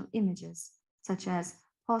circulation of images, such as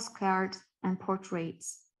postcards and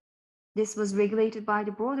portraits. This was regulated by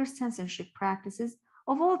the broader censorship practices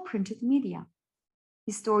of all printed media.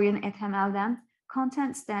 Historian Ethem Elden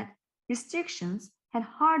contends that restrictions had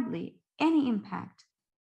hardly any impact,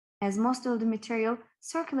 as most of the material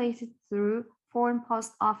circulated through foreign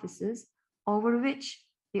post offices over which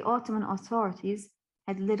the Ottoman authorities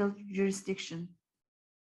had little jurisdiction.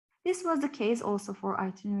 This was the case also for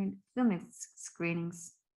itinerant film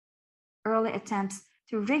screenings. Early attempts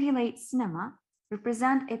to regulate cinema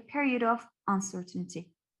represent a period of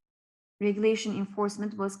uncertainty. Regulation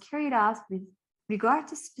enforcement was carried out with regard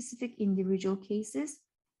to specific individual cases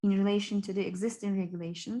in relation to the existing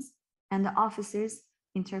regulations and the officers'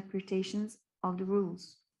 interpretations of the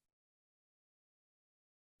rules.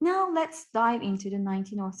 Now let's dive into the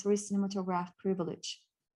 1903 cinematograph privilege,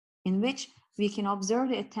 in which we can observe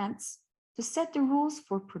the attempts to set the rules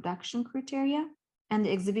for production criteria and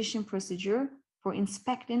the exhibition procedure for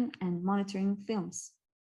inspecting and monitoring films.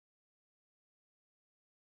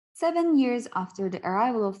 7 years after the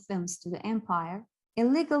arrival of films to the empire, a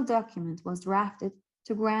legal document was drafted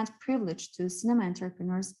to grant privilege to cinema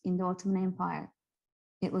entrepreneurs in the Ottoman Empire.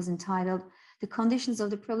 It was entitled "The Conditions of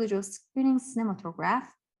the Privilege of Screening Cinematograph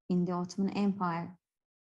in the Ottoman Empire."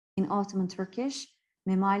 In Ottoman Turkish,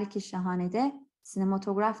 Memalik-i Şahane'de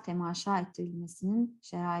sinematograf temaşa ettirilmesinin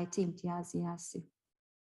şeraiti imtiyaziyası.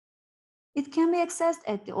 It can be accessed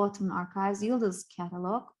at the Ottoman Archives Yıldız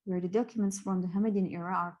catalog, where the documents from the Hamidin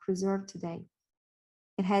era are preserved today.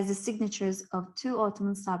 It has the signatures of 2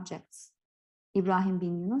 Ottoman subjects, Ibrahim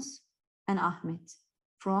bin Yunus and Ahmet,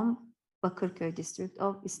 from Bakırköy district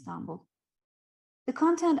of Istanbul. The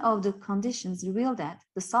content of the conditions reveal that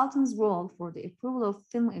the Sultan's role for the approval of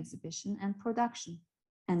film exhibition and production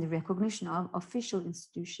and the recognition of official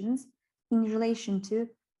institutions in relation to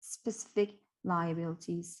specific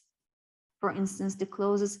liabilities. For instance, the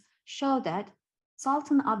clauses show that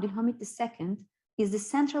Sultan Abdülhamid II is the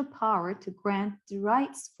central power to grant the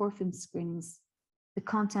rights for film screenings. The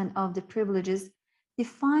content of the privileges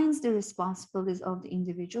defines the responsibilities of the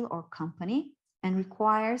individual or company and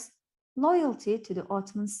requires loyalty to the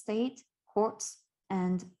Ottoman state, courts,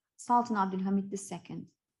 and Sultan Abdülhamid II.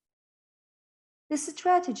 The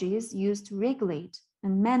strategies used to regulate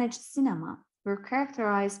and manage cinema were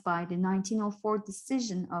characterized by the 1904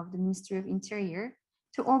 decision of the Ministry of Interior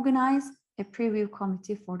to organize a preview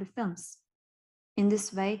committee for the films. In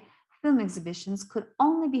this way, film exhibitions could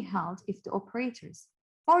only be held if the operators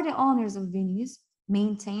or the owners of venues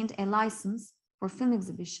maintained a license for film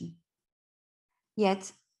exhibition.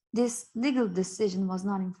 Yet, this legal decision was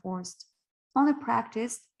not enforced, only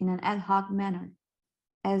practiced in an ad hoc manner.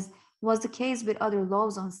 As was the case with other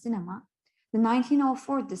laws on cinema, the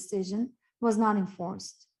 1904 decision was not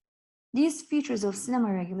enforced. These features of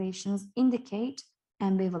cinema regulations indicate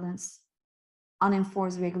ambivalence.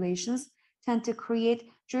 Unenforced regulations tend to create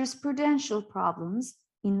jurisprudential problems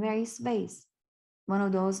in various ways, one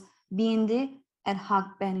of those being the ad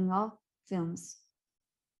hoc banning of films.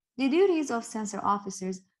 The duties of censor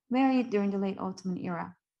officers varied during the late Ottoman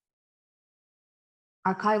era.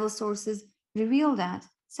 Archival sources reveal that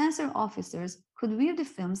censor officers could view the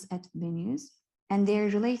films at venues and their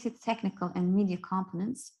related technical and media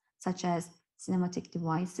components, such as cinematic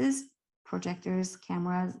devices, projectors,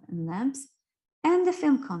 cameras, and lamps, and the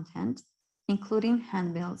film content, including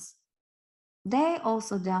handbills. They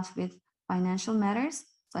also dealt with financial matters,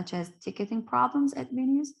 such as ticketing problems at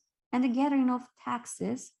venues and the gathering of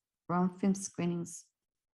taxes from film screenings.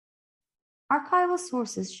 Archival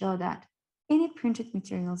sources show that any printed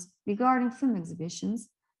materials regarding film exhibitions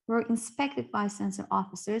were inspected by censor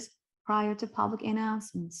officers prior to public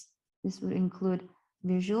announcements. This would include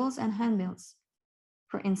visuals and handbills.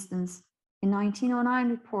 For instance, a 1909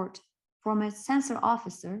 report from a censor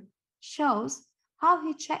officer shows how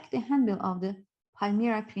he checked the handbill of the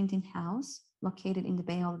Palmyra printing house located in the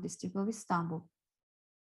Beyoğlu district of Istanbul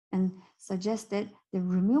and suggested the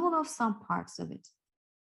removal of some parts of it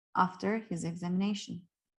after his examination.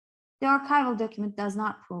 The archival document does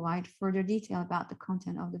not provide further detail about the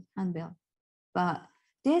content of the handbill, but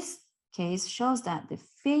this case shows that the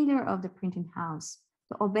failure of the printing house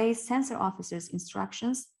to obey censor officers'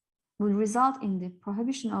 instructions would result in the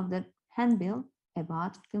prohibition of the handbill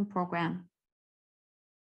about film program.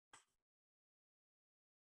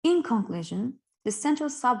 In conclusion, the central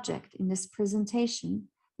subject in this presentation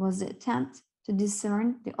was the attempt to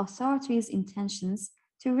discern the authorities' intentions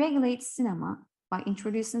to regulate cinema by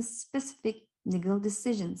introducing specific legal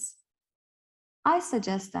decisions. I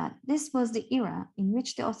suggest that this was the era in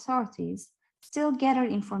which the authorities still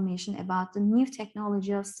gathered information about the new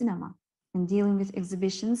technology of cinema and dealing with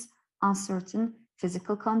exhibitions on certain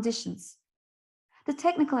physical conditions. The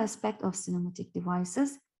technical aspect of cinematic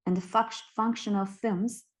devices and the function of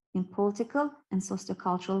films in political and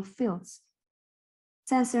sociocultural fields.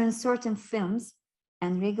 Censoring certain films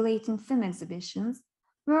and regulating film exhibitions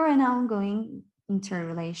were an ongoing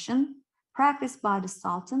interrelation practiced by the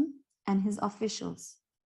Sultan and his officials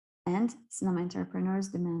and cinema entrepreneurs'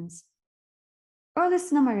 demands. Early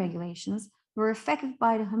cinema regulations were affected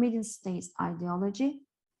by the Hamidian state's ideology,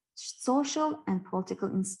 social and political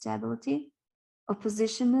instability,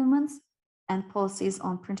 opposition movements, and policies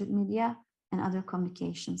on printed media and other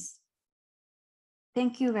communications.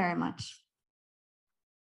 Thank you very much.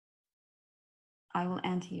 I will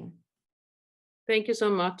end here. Thank you so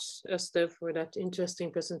much, Özde, for that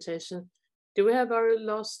interesting presentation. Do we have our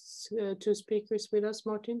last two speakers with us,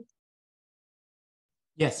 Martin?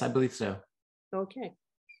 Yes, I believe so. Okay,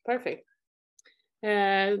 perfect.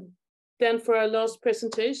 Then for our last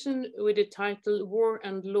presentation with the title War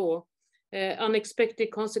and Law,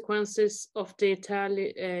 Unexpected Consequences of the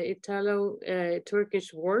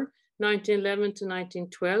Italo-Turkish War, 1911 to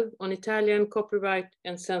 1912, on Italian copyright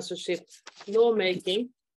and censorship lawmaking.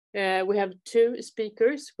 We have two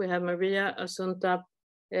speakers. We have Maria Assunta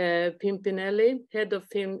Pimpinelli, Head of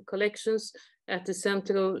Film Collections at the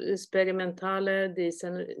Centro Sperimentale di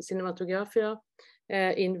Cinematografia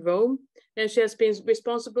in Rome. And she has been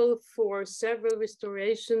responsible for several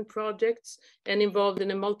restoration projects and involved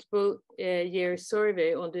in a multiple-year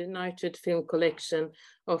survey on the United Film Collection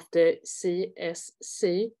of the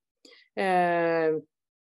CSC.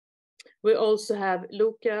 We also have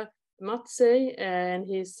Luca Mazzei, and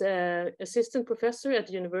he's assistant professor at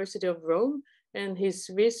the University of Rome and his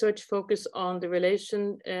research focused on the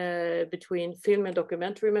relation between film and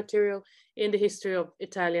documentary material in the history of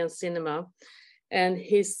Italian cinema. And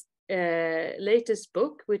his latest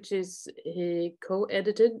book, which is he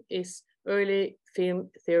co-edited, is Early Film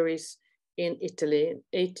Theories in Italy,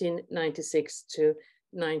 1896 to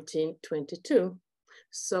 1922.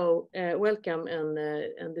 So welcome, and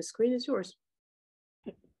the screen is yours.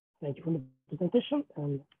 Thank you for the presentation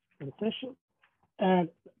and for the session. And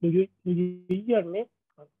do you hear me?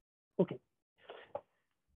 Okay.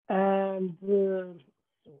 And so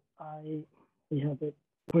we have a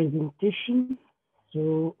presentation.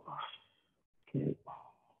 So okay,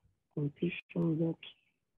 presentation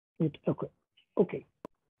that okay.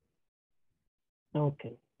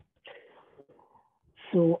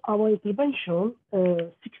 So our intervention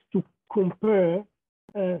seeks to compare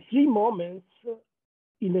three moments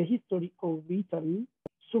in the history of Italy,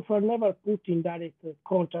 so far never put in direct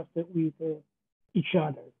contrast with each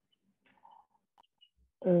other.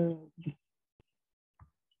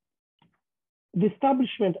 The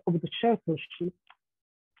establishment of the censorship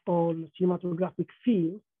on cinematographic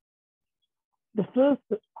films, the first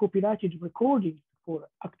copyrighted recordings for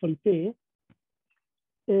Actualité,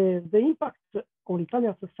 the impact on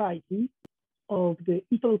Italian society of the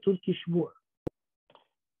Italo-Turkish War.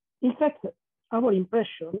 In fact, our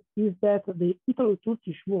impression is that the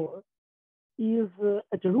Italo-Turkish War is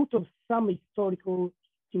at the root of some historical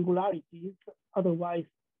singularities, otherwise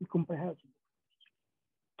incomprehensible.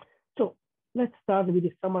 So let's start with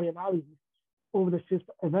a summary analysis of the first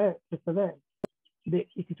event, the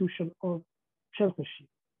institution of censorship.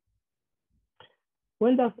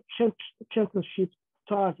 When does censorship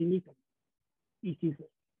start in Italy? It is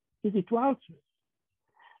easy to answer.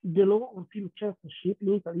 The law on film censorship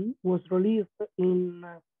in Italy was released in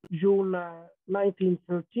June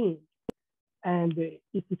 1913, and the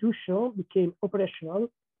institution became operational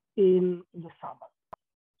in the summer.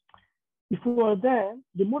 Before then,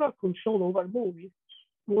 the moral control over movies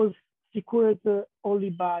was secured only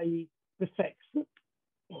by prefects,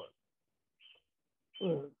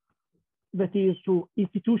 that is, to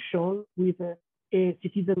institutions with a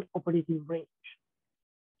citizen operating range.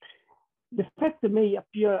 The fact may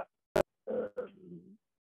appear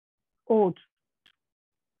odd.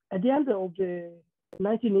 At the end of the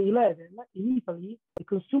 1911, in Italy, the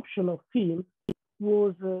consumption of film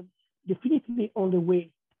was definitely on the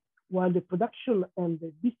way, while the production and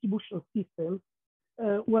the distribution systems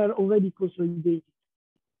were already consolidated.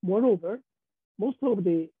 Moreover, most of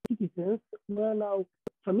the citizens were now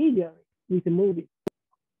familiar with the movie.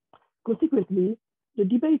 Consequently, the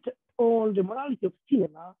debate on the morality of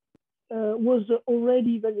cinema was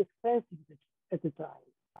already very expensive at the time,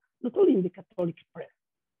 not only in the Catholic press.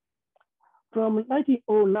 From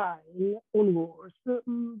 1909 onwards,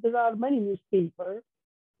 there are many newspapers,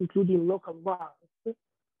 including local ones,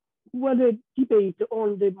 where the debate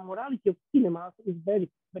on the morality of cinemas is very,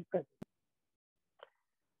 very present.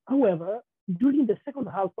 However, during the second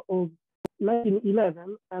half of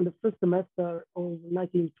 1911 and the first semester of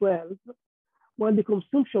 1912, when the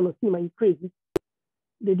consumption of cinema increases,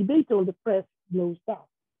 the debate on the press slows down.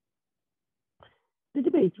 The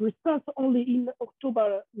debate restarts only in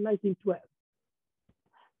October 1912.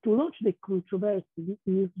 To launch the controversy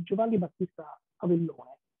is Giovanni Battista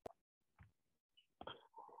Avellone,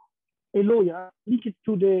 a lawyer linked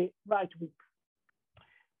to the right wing.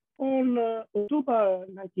 On October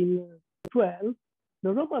 1912,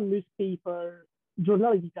 the Roman newspaper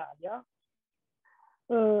Giornale d'Italia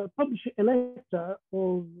published a letter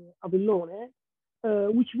of Avellone,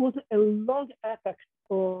 which was a long attack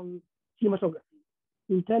on cinematography,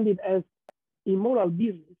 intended as immoral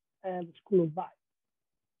business and school of vice.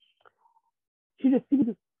 She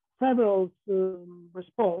received several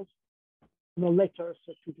responses, letters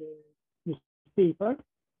to the newspaper,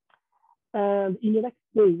 and in the next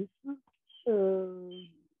days,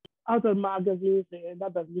 other magazines and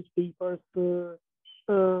other newspapers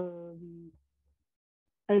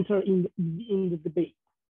enter in the debate.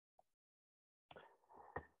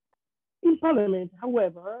 In Parliament,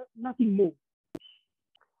 however, nothing moved,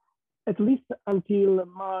 at least until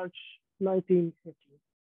March 1913.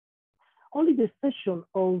 Only the session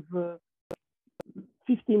of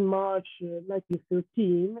 15 March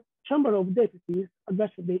 1913, Chamber of Deputies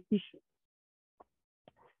addressed the issue.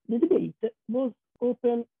 The debate was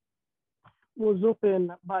opened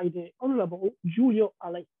by the Honorable Giulio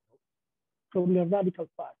Aletto from the Radical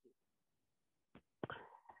Party.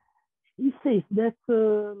 He says that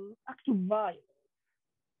acts of violence,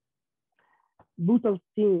 brutal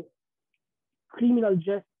scenes, criminal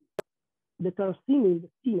justice that are seen in the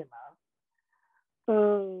cinema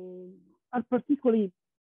are particularly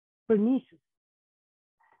pernicious,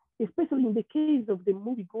 especially in the case of the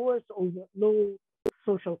moviegoers of low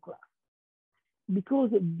social class,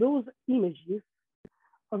 because those images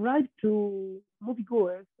arrive to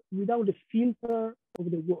moviegoers without the filter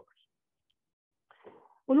of the words.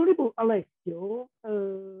 Honorable Alessio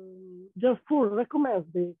therefore recommends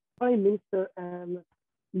the Prime Minister and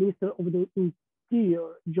Minister of the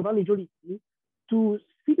Interior, Giovanni Giolitti, to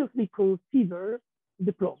seriously consider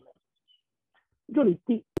the problem.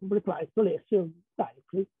 Giolitti replies to Alessio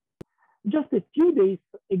directly. Just a few days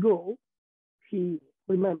ago, he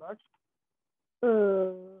remembered,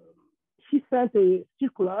 he sent a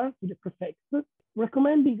circular to the prefects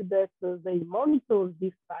recommending that they monitor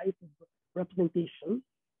this type of representation,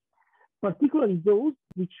 particularly those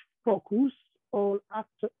which focus on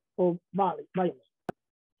acts of violence.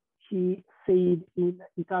 He said in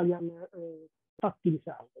Italian fatti di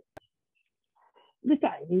sangue. The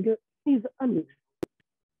timing is unusual.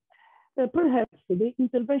 Perhaps the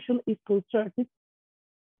intervention is concerted.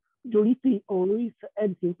 Giolitti always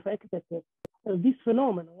adds, in fact, that this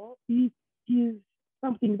phenomenon is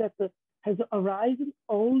something that has arisen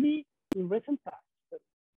only in recent times.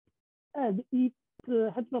 And it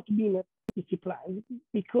has not been disciplined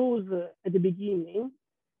because at the beginning,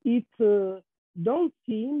 it don't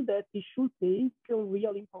seem that it should take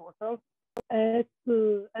real importance as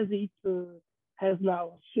it has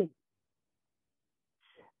now assumed.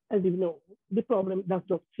 As you know, the problem does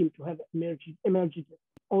not seem to have emerged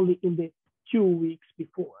only in the 2 weeks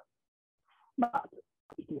before. But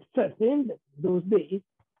it is certain that in those days,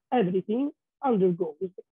 everything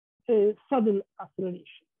undergoes a sudden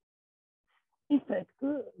acceleration. In fact,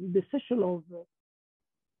 the session of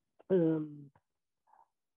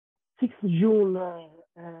 6 June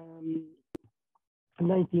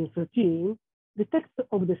 1913, the text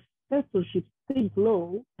of the censorship state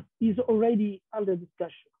law is already under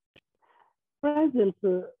discussion. Presented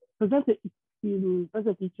to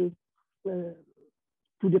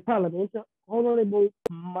the Parliament, Honorable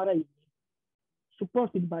Marina,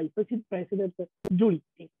 supported by President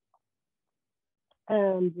Giolitti,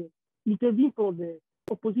 and intervened for the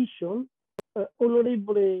opposition,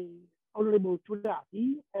 Honorable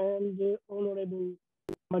Turati and Honorable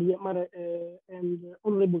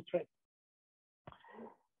Honorable Trent.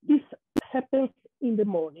 This happens in the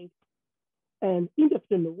morning, and in the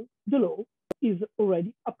afternoon, the law is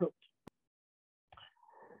already approved.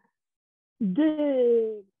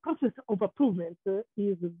 The process of approval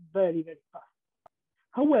is very, very fast.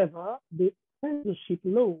 However, the censorship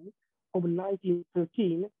law of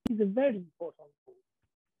 1913 is a very important law.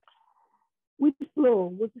 With this law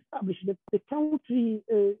was established that the country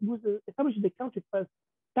the country first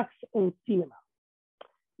tax on cinema.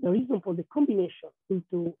 The reason for the combination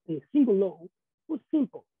into a single law was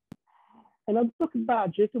simple. An ad hoc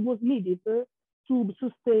budget was needed to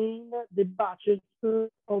sustain the budget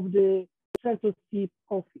of the censorship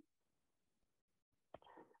office.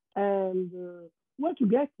 And where to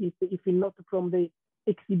get it if not from the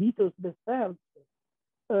exhibitors themselves,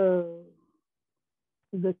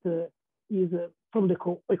 that is from the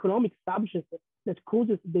economic subject that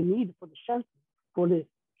causes the need for the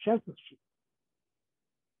censorship.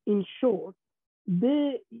 In short,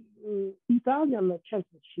 the Italian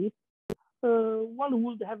censorship one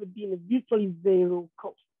would have been virtually zero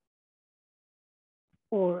cost,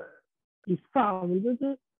 or is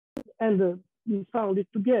founded and is founded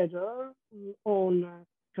together on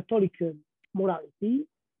Catholic morality,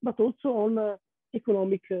 but also on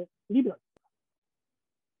economic liberalism.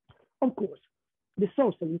 Of course, the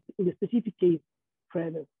socialists, in the specific case,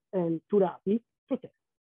 Fred and Turati, protest.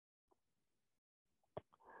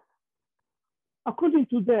 According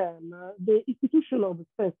to them, the institution of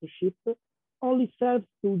censorship only serves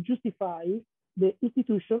to justify the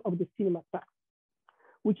institution of the cinema tax,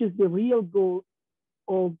 which is the real goal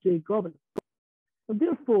of the government. And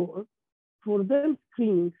therefore, for them,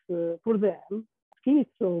 screenings of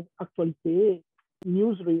actualité,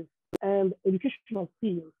 newsreels, and educational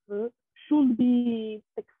fields should be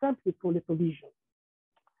exempted from the provision.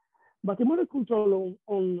 But the moral control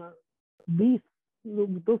on those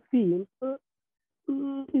fields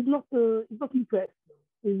is not impressive.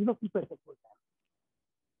 Is not impressive for them.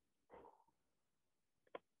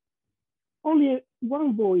 Only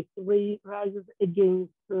one voice rises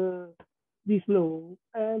against this law,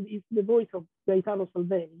 and it's the voice of Gaetano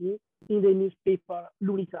Salvini in the newspaper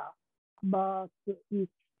L'Unità, but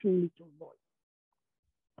it's too little voice.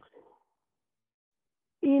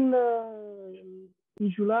 In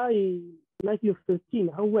July 1913,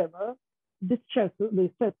 however, the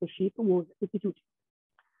censorship was instituted.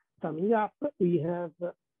 Summing up, we have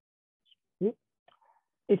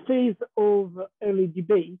a phase of early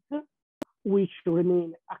debate, which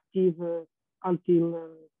remained active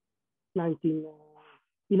until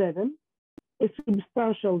 1911, a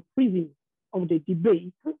substantial freezing of the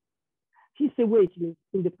debate, his awakening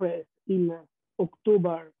in the press in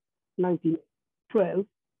October 1912,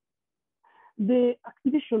 the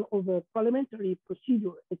activation of a parliamentary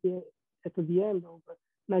procedure at the end of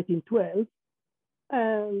 1912,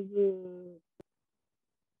 and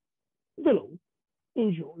the law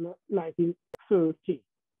in June 1913.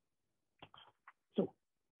 So,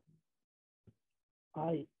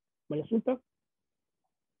 Maria Assunta.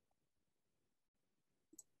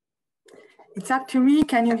 It's up to me.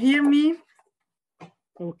 Can you hear me?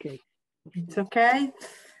 Okay. It's okay.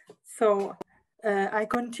 So I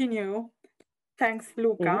continue. Thanks,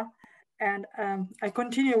 Luca. And I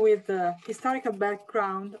continue with the historical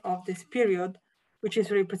background of this period, which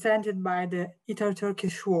is represented by the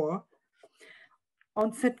Italo-Turkish War.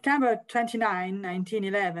 On September 29,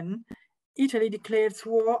 1911, Italy declares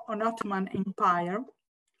war on Ottoman Empire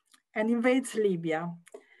and invades Libya.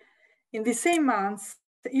 In the same months,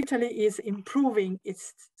 Italy is improving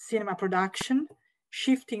its cinema production,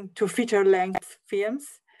 shifting to feature-length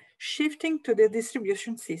films, shifting to the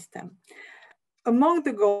distribution system. Among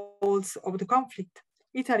the goals of the conflict,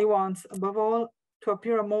 Italy wants, above all, to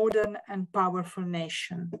appear a modern and powerful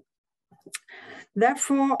nation.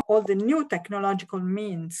 Therefore, all the new technological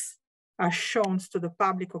means are shown to the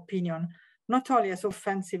public opinion, not only as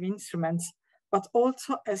offensive instruments, but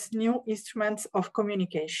also as new instruments of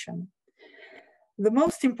communication. The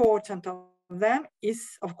most important of them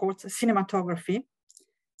is, of course, cinematography,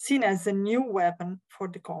 seen as a new weapon for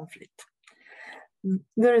the conflict.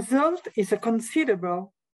 The result is a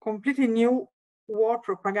considerable, completely new war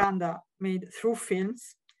propaganda made through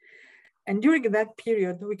films. And during that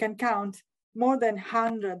period, we can count more than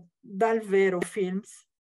 100 dal vero films,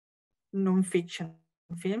 non-fiction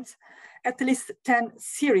films, at least 10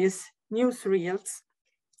 series newsreels,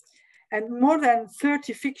 and more than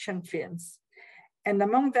 30 fiction films. And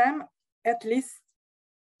among them, at least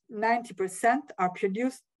 90% are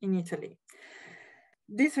produced in Italy.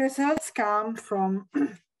 These results come from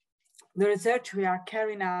the research we are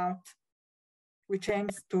carrying out, which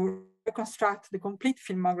aims to reconstruct the complete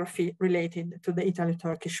filmography related to the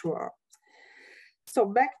Italo-Turkish War. So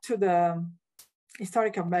back to the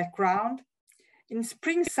historical background. In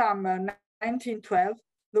spring-summer 1912,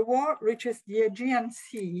 the war reaches the Aegean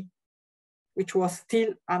Sea, which was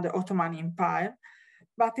still under Ottoman Empire.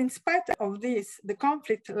 But in spite of this, the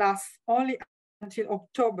conflict lasts only until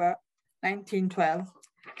October 1912,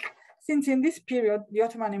 since in this period, the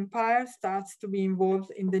Ottoman Empire starts to be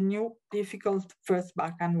involved in the new, difficult First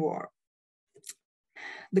Balkan War.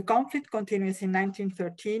 The conflict continues in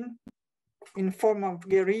 1913 in form of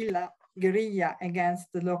guerrilla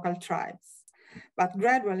against the local tribes. But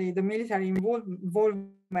gradually, the military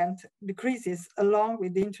involvement decreases along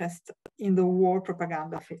with the interest in the war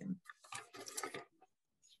propaganda film.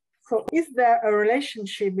 So is there a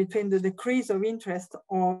relationship between the decrease of interest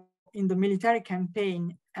in the military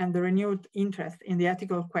campaign and the renewed interest in the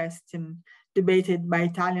ethical question debated by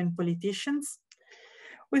Italian politicians?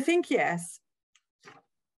 We think yes,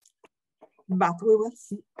 but we will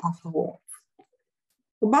see afterwards.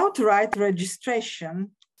 About right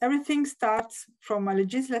registration, everything starts from a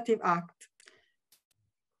legislative act,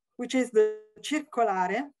 which is the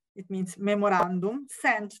circolare, it means memorandum,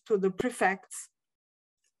 sent to the prefects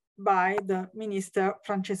by the minister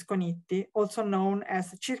Francesco Nitti, also known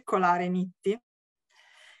as Circolare Nitti,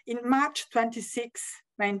 in March 26,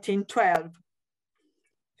 1912.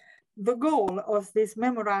 The goal of this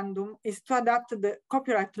memorandum is to adapt the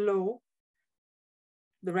copyright law,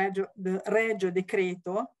 the Regio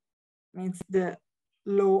Decreto, means the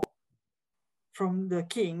law from the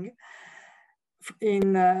king,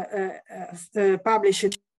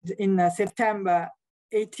 published in September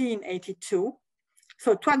 1882.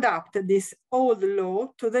 So to adapt this old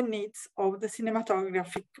law to the needs of the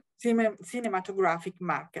cinematographic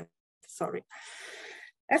market. Sorry.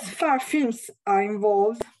 As far as films are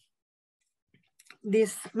involved,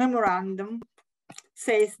 this memorandum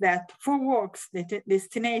says that for works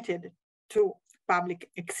destined to public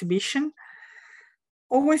exhibition,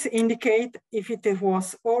 always indicate if it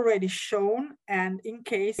was already shown and in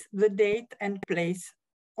case the date and place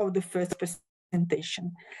of the first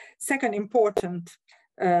presentation. Second important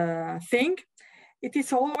thing, it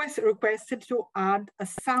is always requested to add a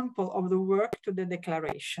sample of the work to the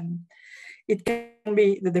declaration. It can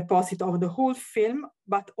be the deposit of the whole film,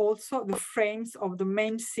 but also the frames of the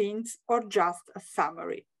main scenes or just a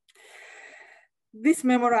summary. This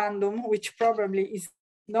memorandum, which probably is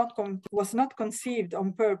was not conceived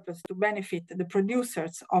on purpose to benefit the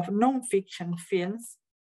producers of non-fiction films,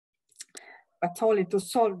 but only to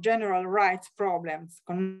solve general rights problems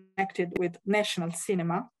connected with national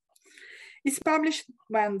cinema, is published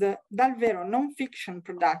when the Dalvero non-fiction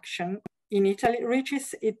production in Italy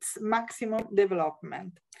reaches its maximum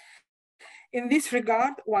development. In this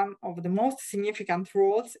regard, one of the most significant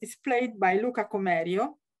roles is played by Luca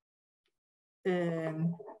Comerio.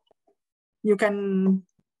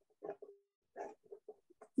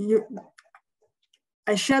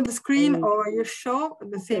 I share the screen, or you show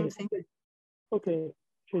the same thing? Okay,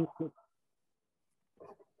 sure.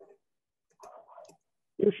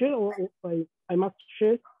 You share, or I must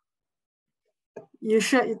share? You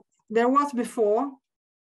share it. There was before.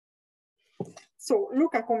 So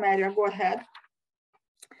Luca Comerio, go ahead.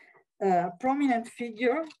 Prominent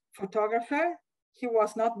figure, photographer. He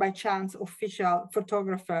was not by chance official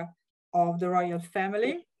photographer of the royal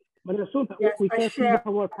family. Yes, we can see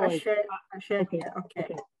our point. I share okay. here.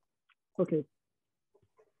 Okay. Okay.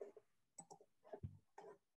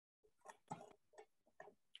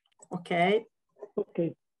 Okay.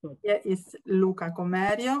 Okay. Here is Luca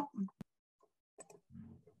Comerio.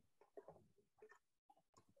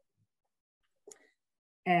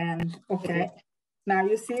 And okay, now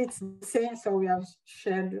you see it's the same, so we have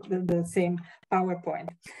shared the same PowerPoint.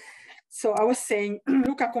 So I was saying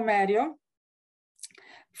Luca Comerio,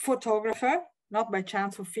 photographer, not by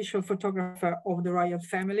chance official photographer of the royal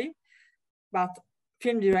family, but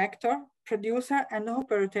film director, producer, and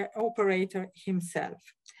operator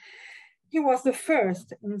himself. He was the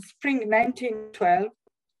first in spring 1912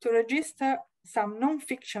 to register some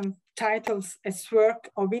non-fiction titles as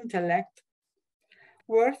work of intellect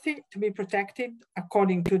worthy to be protected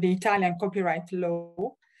according to the Italian copyright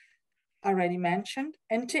law already mentioned,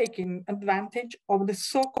 and taking advantage of the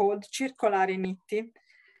so-called Circolare Nitti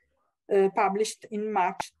published in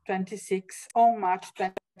March 26,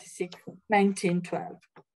 1912.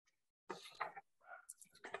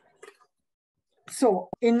 So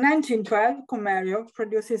in 1912, Comerio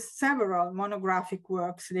produces several monographic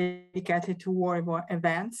works dedicated to war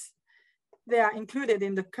events. They are included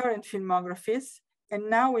in the current filmographies, and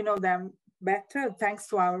now we know them better thanks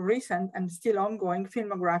to our recent and still ongoing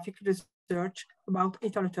filmographic research about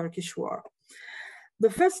Italo-Turkish war. The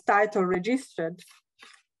first title registered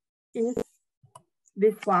is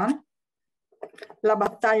this one, La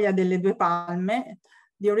Battaglia delle Due Palme.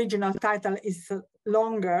 The original title is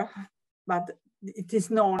longer, but it is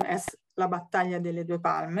known as La Battaglia delle Due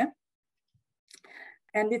Palme.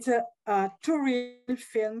 And it's two real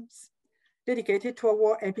films dedicated to a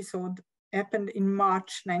war episode happened in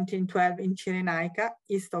March 1912 in Cyrenaica,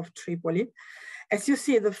 east of Tripoli. As you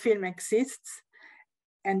see, the film exists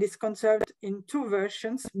and is conserved in two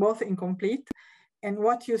versions, both incomplete. And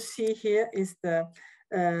what you see here is the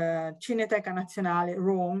Cineteca Nazionale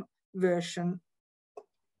Rome version.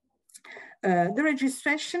 The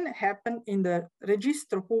registration happened in the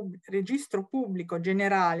Registro Pubblico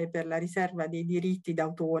Generale per la Riserva dei Diritti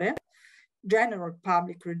d'autore, General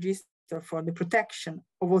Public Register for the Protection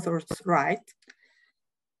of Authors' Rights.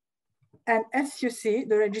 And as you see,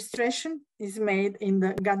 the registration is made in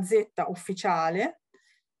the Gazzetta Ufficiale,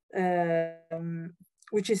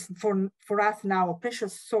 which is for us now a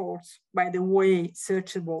precious source, by the way,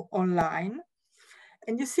 searchable online.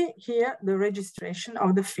 And you see here the registration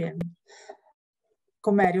of the film.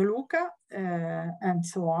 Comerio Luca, and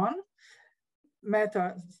so on,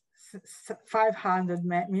 500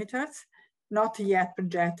 meters, not yet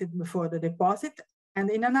projected before the deposit. And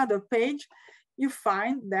in another page, you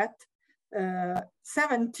find that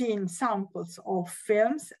 17 samples of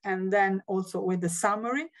films, and then also with the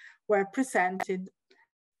summary, were presented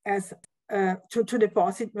as were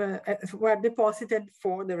deposited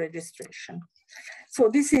for the registration. So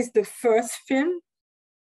this is the first film,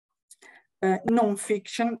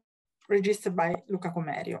 non-fiction, registered by Luca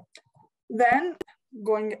Comerio. Then,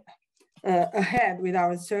 going ahead with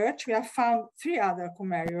our research, we have found 3 other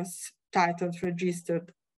Comerios titles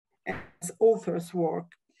registered as author's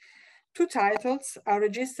work. 2 titles are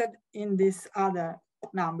registered in this other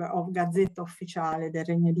number of Gazzetta Ufficiale del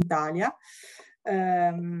Regno d'Italia.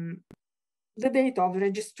 The date of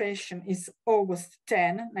registration is August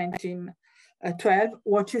 10, 1912.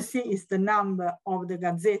 What you see is the number of the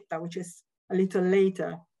Gazzetta, which is a little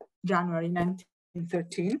later, January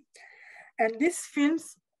 1913. And these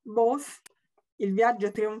films, both Il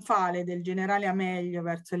viaggio trionfale del generale Amelio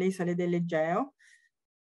verso le isole dell'Egeo,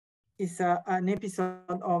 is an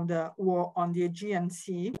episode of the war on the Aegean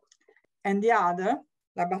Sea, and the other,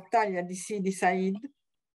 La battaglia di Sidi Said,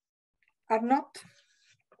 are not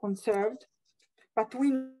conserved but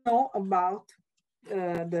we know about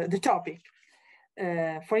the topic.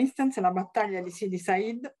 For instance, La Battaglia di Sidi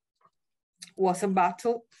Said was a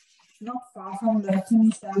battle not far from the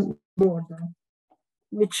Tunisian border,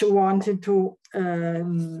 which wanted to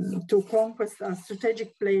conquest a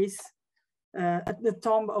strategic place at the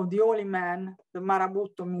tomb of the holy man. The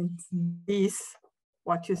Marabutto means this,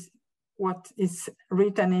 what is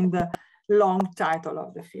written in the long title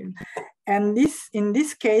of the film. And this, in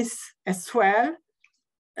this case as well,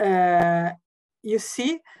 you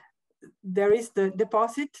see there is the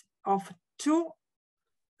deposit of two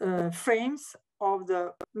frames of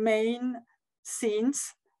the main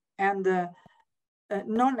scenes and the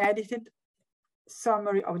non-edited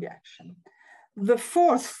summary of the action. The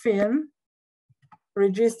fourth film,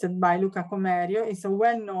 registered by Luca Comerio, is a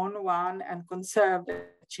well-known one and conserved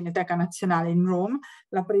at Cineteca Nazionale in Rome,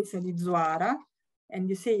 La Presa di Zuara, and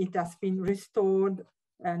you see it has been restored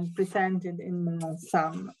and presented in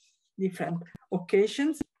some different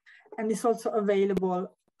occasions, and is also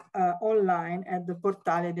available online at the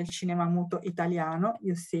Portale del Cinema Muto Italiano,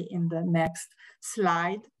 you see in the next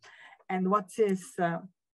slide. And what is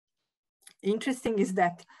interesting is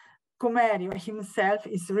that Comerio himself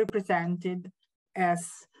is represented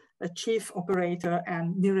as a chief operator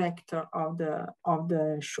and director of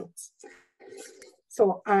the shoots.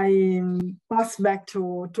 So I pass back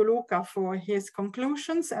to Luca for his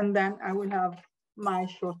conclusions, and then I will have my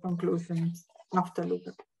short conclusions after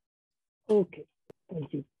Luca. Okay,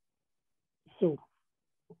 thank you. So,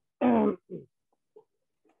 okay,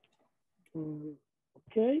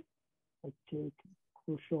 I take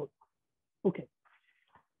for short. Okay,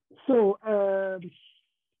 so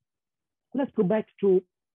let's go back to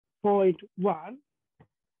point one,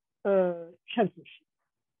 censorship.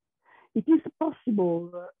 It is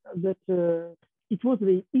possible that it was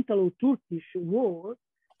the Italo-Turkish war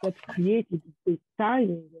that created the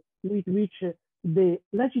timing with which the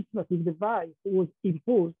legislative device was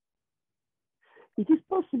imposed. It is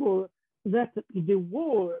possible that the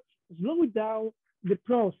war slowed down the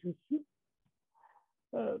process.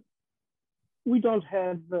 We don't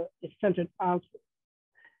have a central answer,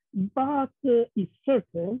 but it's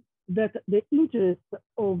certain that the interest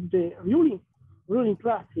of the ruling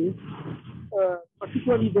classes,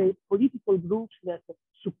 particularly the political groups that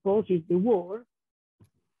supported the war,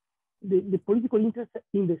 the political interest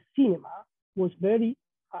in the cinema was very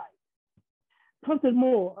high.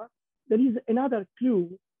 Furthermore, there is another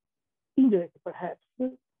clue, indirect perhaps,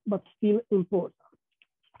 but still important.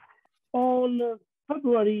 On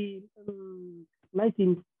February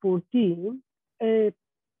 1914, a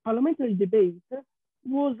parliamentary debate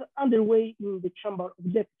was underway in the Chamber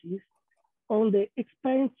of Deputies on the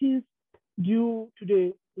expenses due to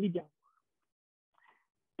the Libyan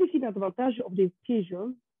war. Taking advantage of the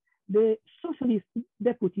occasion, the socialist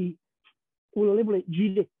deputy, Onorevole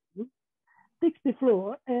Giletti, takes the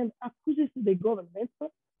floor and accuses the government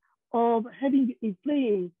of having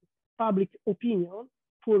inflamed public opinion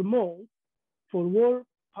for months for war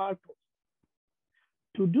purpose.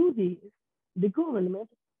 To do this, the government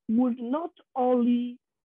would not only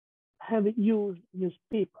have used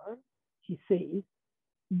newspaper, he says,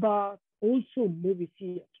 but also movie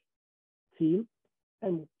theater, film,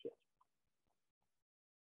 and movie theater.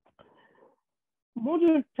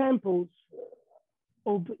 Modern temples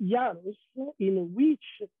of Janus, in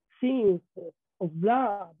which scenes of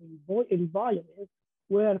blood and violence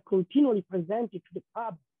were continually presented to the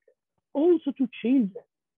public, also to children,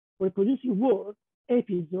 reproducing war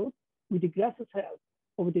episodes with the gracious help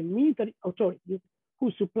of the military authorities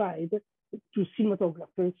who supplied to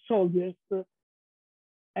cinematographers, soldiers,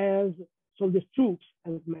 as soldiers' troops,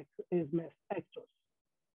 as mass actors.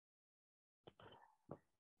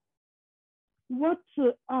 What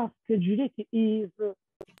asked Giletti is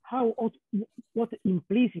what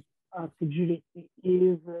implicit asked Giletti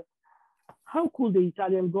is how could the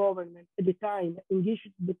Italian government at the time engage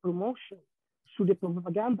in the promotion through the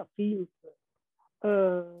propaganda films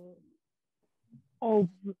of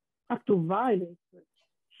act of violence,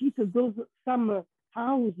 hit those some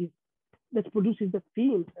houses that produces the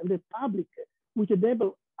films and the public with a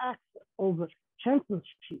double act of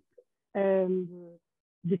censorship and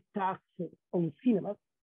the tax on cinemas.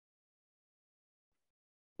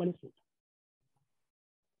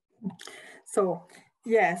 So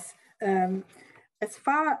yes, as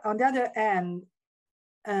far on the other hand,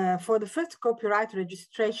 for the first copyright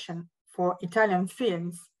registration for Italian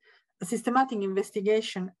films, a systematic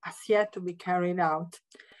investigation has yet to be carried out,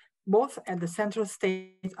 both at the Central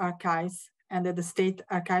State Archives and at the state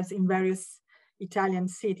archives in various Italian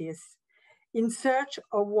cities, in search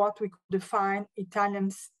of what we could define Italian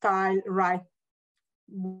style right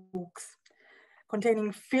books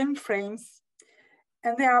containing film frames,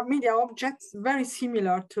 and they are media objects very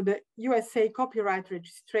similar to the USA copyright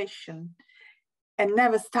registration and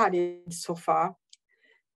never studied so far.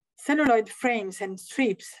 Celluloid frames and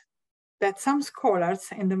strips that some scholars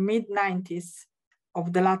in the mid-90s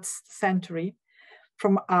of the last century,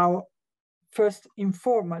 from our first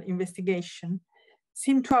informal investigation,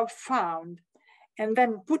 seem to have found and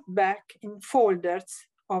then put back in folders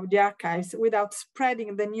of the archives without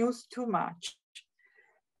spreading the news too much,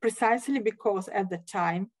 precisely because at the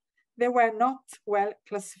time they were not well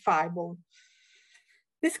classifiable.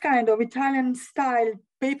 This kind of Italian style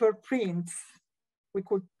paper prints, we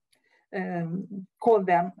could call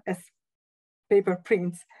them as paper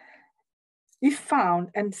prints, if found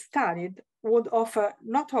and studied, would offer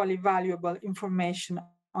not only valuable information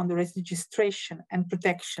on the registration and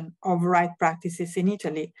protection of right practices in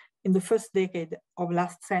Italy in the first decade of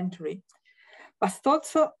last century, but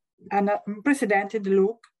also an unprecedented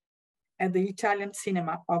look at the Italian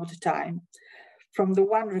cinema of the time, from the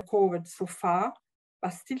one recovered so far,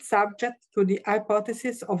 but still subject to the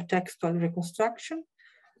hypothesis of textual reconstruction,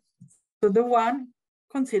 to the one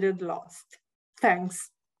considered lost.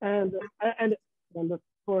 Thanks. And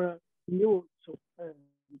for new, for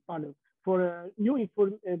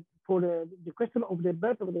the question of the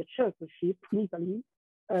birth of the censorship in Italy,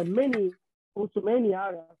 many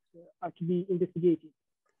areas are to be investigated.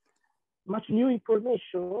 Much new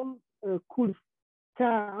information could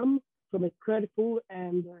come from a careful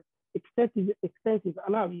and extensive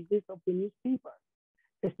analysis of the newspaper,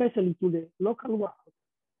 especially to the local ones,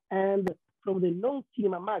 and from the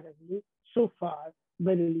non-cinema magazine, so far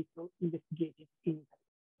very little investigated in Italy.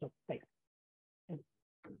 So thanks.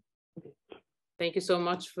 Okay. Thank you so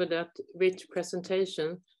much for that rich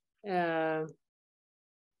presentation. Let's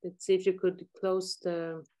see if you could close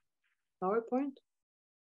the PowerPoint.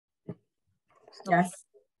 Yes.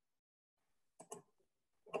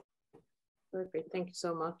 Perfect, thank you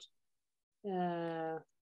so much.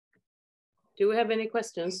 Do we have any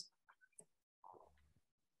questions?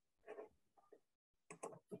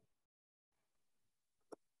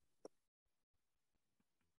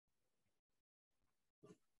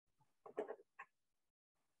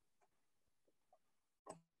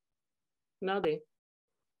 Nadi.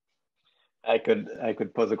 I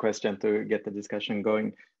could pose a question to get the discussion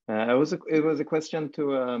going. It was a question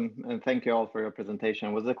to and thank you all for your presentation.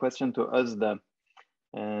 It was a question to Özde,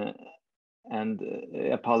 and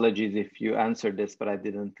apologies if you answered this, but I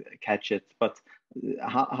didn't catch it. But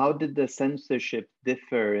how did the censorship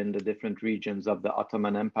differ in the different regions of the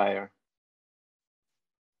Ottoman Empire?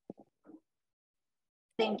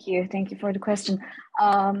 Thank you for the question.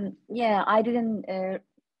 Yeah, I didn't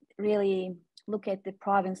really look at the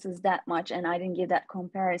provinces that much, and I didn't give that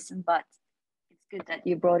comparison, but it's good that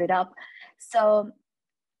you brought it up. So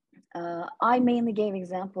I mainly gave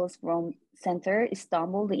examples from center,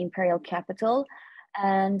 Istanbul, the imperial capital,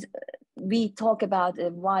 and we talk about a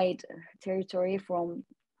wide territory from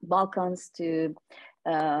Balkans to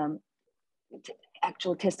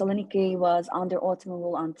actual Thessaloniki was under Ottoman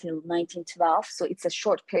rule until 1912. So it's a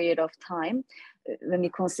short period of time when we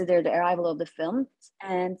consider the arrival of the film.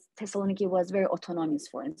 And Thessaloniki was very autonomous,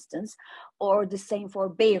 for instance, or the same for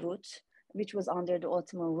Beirut, which was under the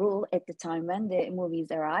Ottoman rule at the time when the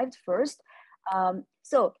movies arrived first.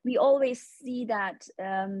 So we always see that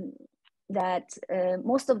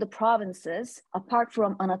most of the provinces, apart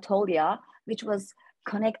from Anatolia, which was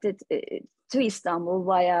connected to Istanbul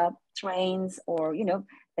via trains or,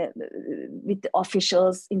 with the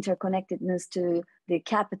officials' interconnectedness to the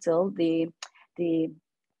capital, the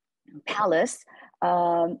palace,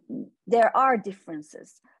 there are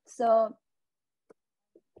differences. So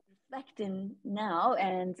reflecting now,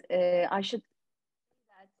 and I should say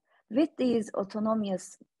that with these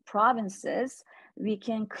autonomous provinces, we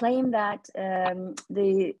can claim that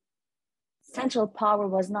the central power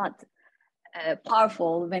was not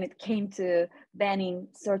powerful when it came to banning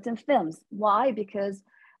certain films. Why? Because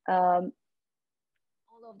all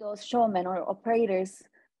of those showmen or operators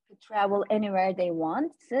could travel anywhere they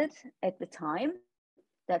wanted at the time.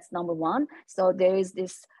 That's number one. So there is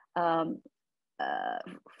this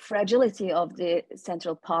fragility of the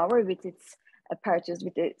central power with its apparatus,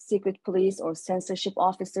 with the secret police or censorship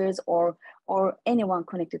officers or anyone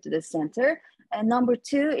connected to the center. And number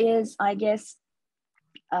two is, I guess,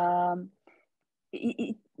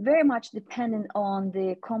 it very much dependent on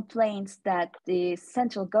the complaints that the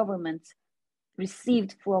central government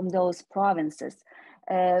received from those provinces.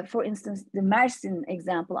 For instance, the Mersin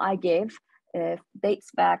example I gave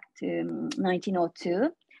dates back to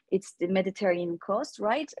 1902. it's the Mediterranean coast,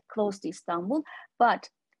 right, close to Istanbul. But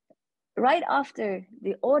right after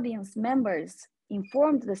the audience members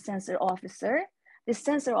informed the censor officer, the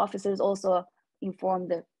censor officers also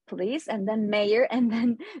informed the police, and then mayor and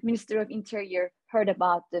then Minister of Interior heard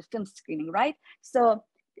about the film screening, right? So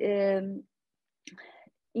in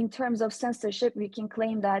terms of censorship, we can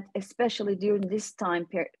claim that especially during this time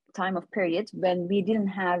of period when we didn't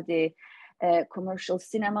have the commercial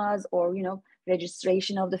cinemas or, you know,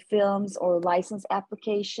 registration of the films or license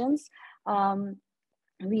applications,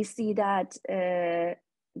 we see that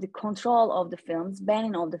the control of the films,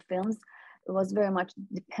 banning of the films, was very much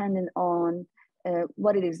dependent on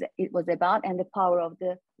what it was about and the power of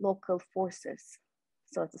the local forces,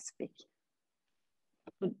 so to speak.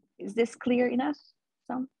 Is this clear enough?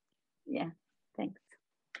 Yeah, thanks.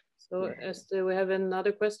 So Özde, we have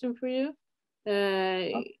another question for you.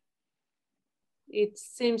 It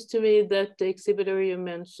seems to me that the exhibitor you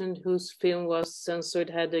mentioned whose film was censored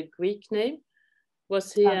had a Greek name.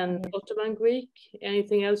 Was he an Ottoman Greek?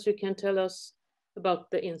 Anything else you can tell us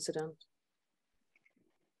about the incident?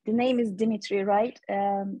 The name is Dimitri, right?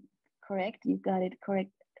 Correct, you got it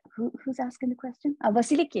correct. Who's asking the question?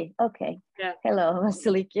 Vasiliki, okay. Yeah. Hello,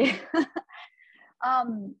 Vasiliki.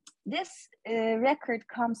 This record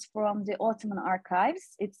comes from the Ottoman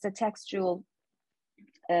archives. It's a textual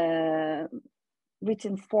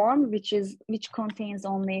written form, which contains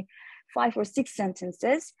only 5 or 6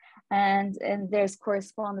 sentences, and there's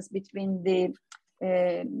correspondence between the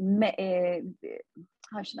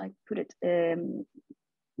how should I put it?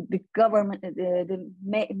 The government, the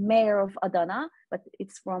mayor of Adana, but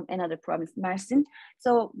it's from another province, Mersin.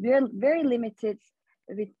 So we're very limited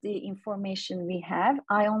with the information we have.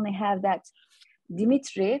 I only have that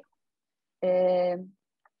Dimitri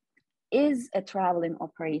is a traveling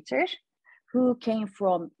operator who came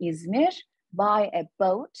from Izmir by a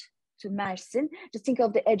boat to Mersin. Just think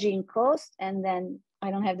of the Aegean coast, and then I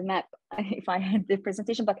don't have the map if I had the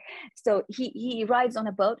presentation, but so he rides on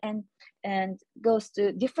a boat and goes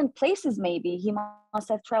to different places. Maybe he must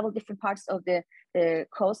have traveled different parts of the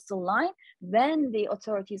coastal line. When the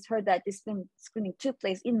authorities heard that this film screening took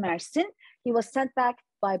place in Mersin, he was sent back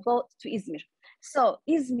by boat to Izmir. So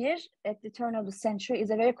Izmir at the turn of the century is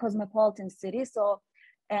a very cosmopolitan city, so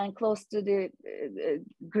and close to the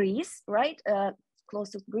Greece, right? Close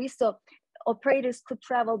to Greece. So operators could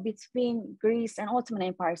travel between Greece and Ottoman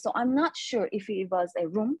Empire. So I'm not sure if he was a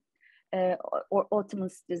Rum or Ottoman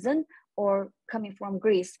citizen or coming from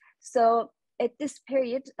Greece. So at this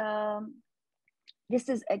period, this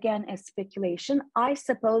is again a speculation. I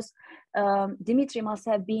suppose Dimitri must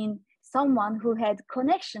have been someone who had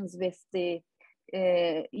connections with the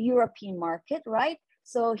European market, right?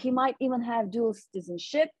 So he might even have dual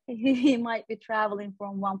citizenship. He might be traveling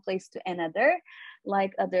from one place to another,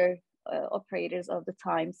 like other operators of the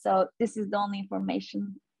time. So this is the only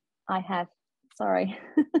information I have. Sorry.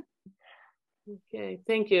 Okay,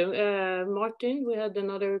 thank you. Martin, we had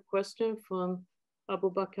another question from Abu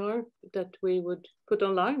Bakr that we would put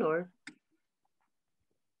online, or?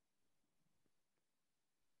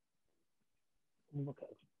 Okay.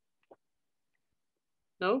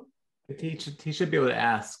 No? He should be able to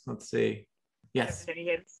ask. Let's see. Yes. Can you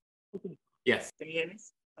hear me? Okay. Yes. Can you hear me?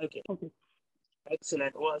 Okay. Okay.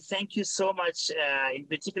 Excellent. Well, thank you so much, in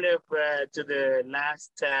particular to the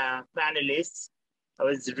last panelists. I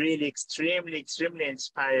was really extremely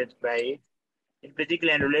inspired by it, in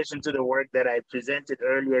particular in relation to the work that I presented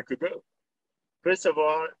earlier today. First of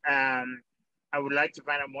all, I would like to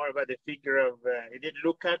find out more about the figure of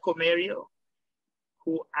Luca Comerio,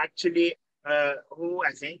 who actually, who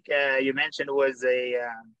I think you mentioned was a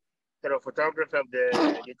sort of photographer of the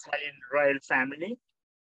Italian royal family.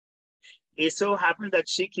 It so happened that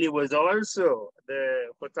Shikli was also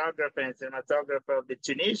the photographer and cinematographer of the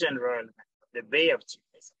Tunisian royal family, the Bey of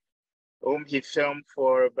Tunis, whom he filmed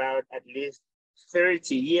for about at least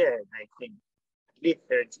 30 years, I think, at least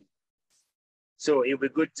 30. So it would be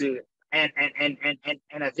good to, and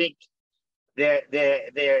I think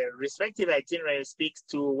their respective itinerary speaks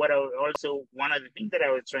to what also one of the things that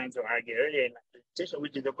I was trying to argue earlier in my presentation,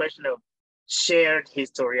 which is the question of shared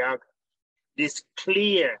historiography. It's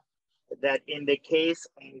clear that in the case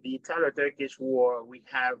of the Italo-Turkish War, we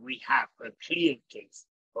have a clear case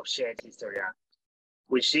of shared historiography,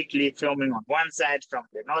 with Shikli filming on one side from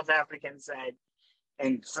the North African side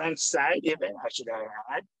and French side, even, I should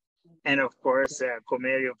add, and of course,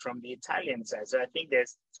 Comerio from the Italian side. So I think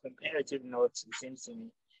there's comparative notes, it seems to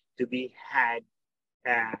me, to be had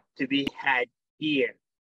here.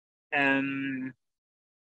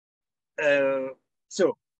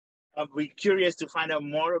 we're curious to find out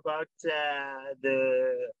more about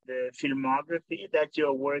the filmography that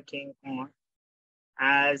you're working on,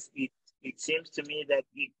 as it seems to me that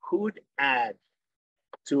it could add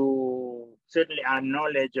to certainly our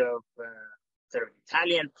knowledge of sort of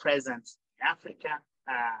Italian presence in Africa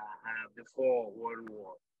before World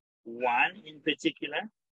War I in particular,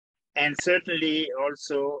 and certainly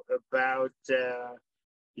also about the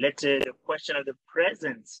question of the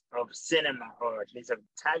presence of cinema, or at least of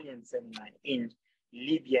Italian cinema, in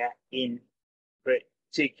Libya in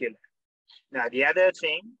particular. Now, the other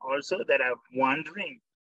thing also that I'm wondering,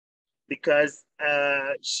 because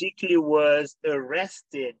Shikli was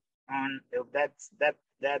arrested on that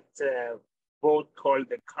boat called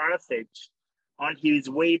the Carthage on his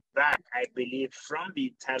way back, I believe, from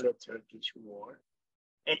the Italo-Turkish War.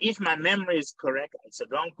 And if my memory is correct, so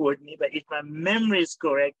don't quote me, but if my memory is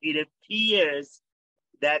correct, it appears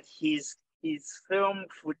that his film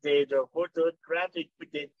footage or photographic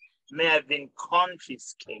footage may have been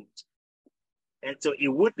confiscated. And so it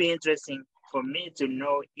would be interesting for me to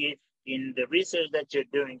know if in the research that you're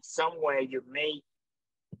doing, somewhere you may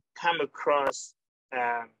come across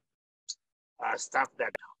stuff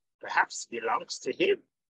that perhaps belongs to him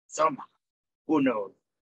somehow. Who knows?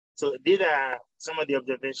 So these are some of the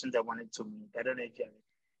observations I wanted to make. I don't know if you have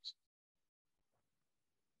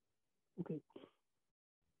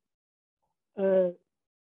any. Okay.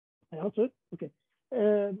 I answered. Okay.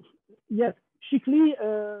 Yes, Shikli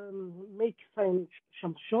makes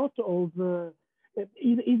some shot of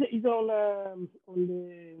is on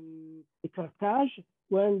the Carthage,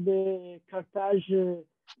 when the Carthage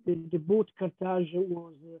the boat Carthage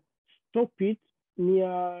was stopped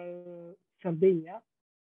near Sardinia,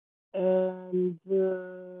 and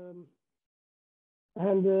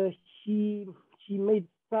he made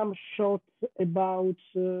some shots about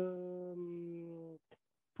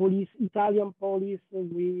police, Italian police,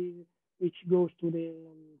 which goes to the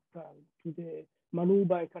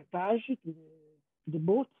Manuba and Carthage, to the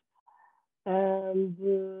boat, and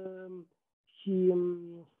he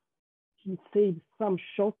saved some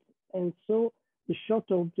shots, and so the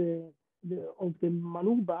shot of the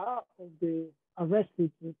Manuba, of the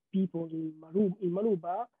arrested people in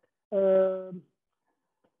Manuba,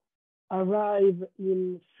 arrive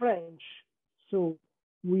in French. So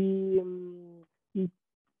the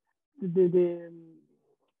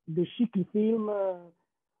Shikli film,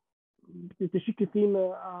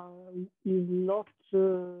 is not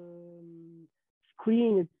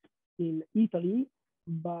screened in Italy,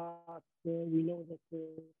 but we know that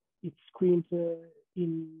it's screened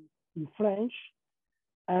in French,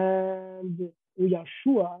 and we are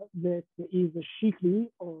sure that is a Shikli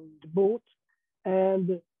on the boat,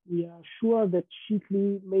 and we are sure that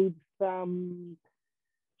Shikli made some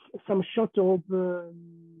shot of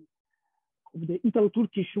the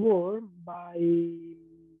Italo-Turkish War by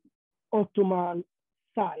Ottoman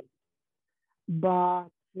side, but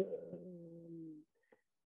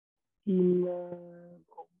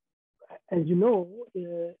as you know,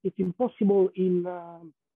 it's impossible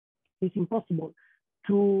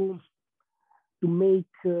to make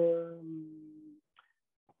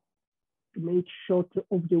shot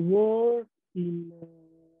of the war in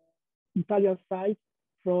Italian side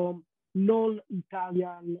from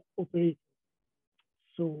non-Italian operators.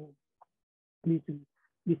 So this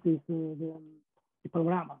is the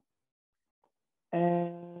panorama.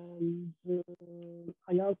 And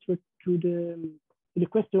I answered to the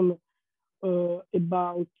question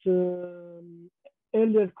about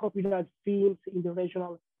earlier copyright films in the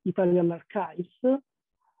regional Italian archives.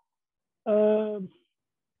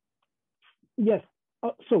 Yes,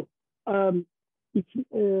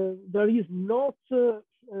 there is not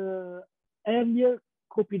earlier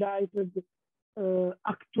copyrighted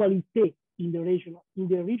actualité in the regional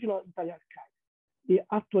Italian archive. The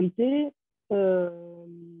actualité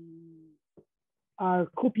are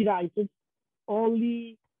copyrighted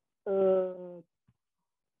only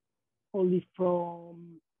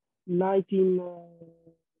from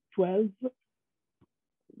 1912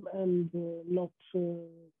 and not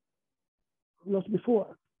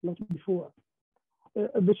before.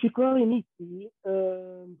 The circolare in Italy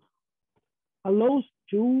allows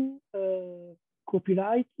to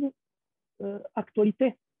copyright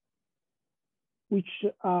actualité, which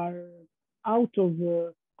are out of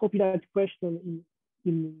copyright question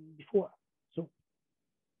in before. So.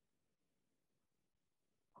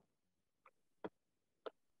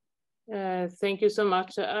 Thank you so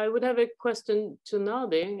much. I would have a question to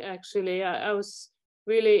Nadi. Actually, I was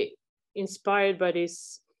really inspired by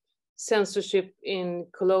this censorship in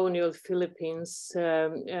colonial Philippines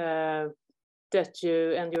that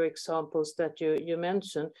you and your examples that you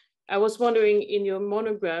mentioned. I was wondering in your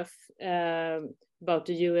monograph about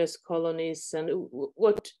the U.S. colonies and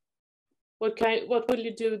what will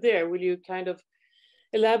you do there? Will you kind of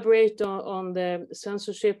elaborate on the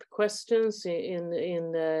censorship questions in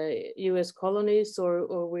the U.S. colonies,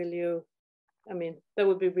 or will you? I mean, that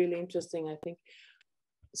would be really interesting, I think.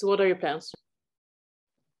 So, what are your plans?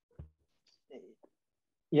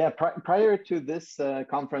 Yeah, prior to this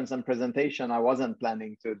conference and presentation, I wasn't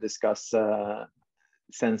planning to discuss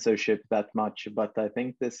censorship that much, but I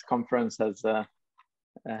think this conference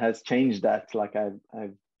has changed that. Like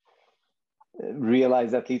I've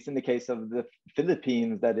realized, at least in the case of the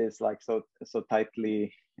Philippines, that is like so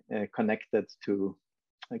tightly connected to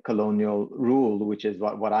colonial rule, which is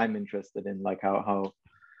what I'm interested in, like how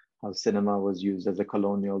cinema was used as a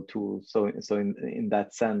colonial tool. So in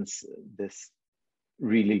that sense, this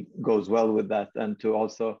really goes well with that. And to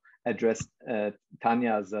also address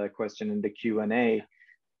Tanya's question in the Q&A,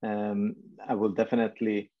 I will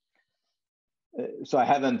definitely, so I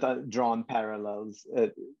haven't drawn parallels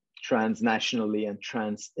transnationally and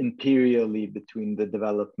trans-imperially between the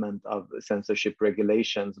development of censorship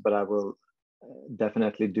regulations, but I will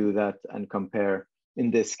definitely do that and compare,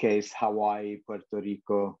 in this case, Hawaii, Puerto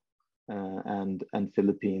Rico, and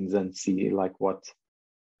Philippines, and see like what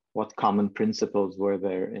common principles were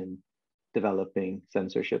there in developing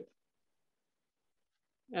censorship.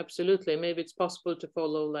 Absolutely. Maybe it's possible to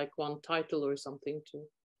follow like one title or something to,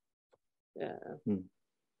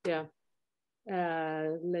 yeah.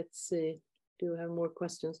 Let's see, do we have more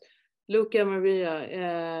questions? Luca,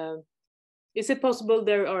 Maria, is it possible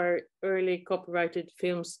there are early copyrighted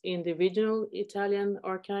films in the original Italian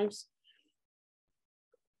archives?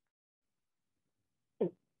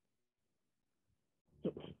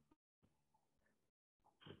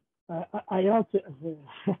 I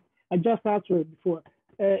just answered before.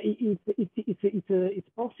 It's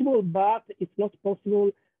possible, but it's not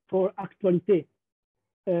possible for Actualité.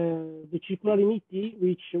 The Circolare Niti,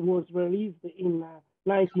 which was released in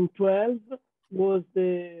 1912, was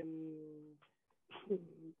the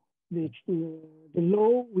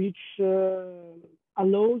law which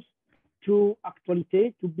allows to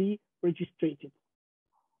Actualité to be registered.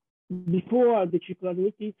 Before the Circolare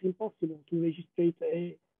Niti, it's impossible to register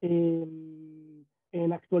an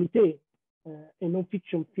Actualité, a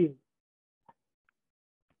non-fiction film.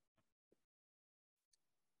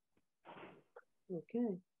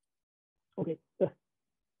 Okay. Okay.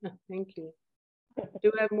 Thank you.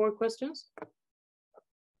 Do we have more questions?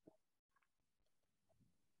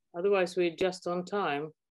 Otherwise, we're just on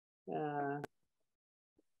time.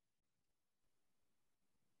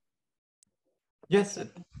 Yes,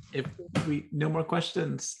 if we no more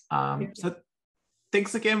questions. So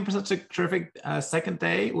thanks again for such a terrific second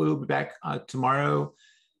day. We will be back tomorrow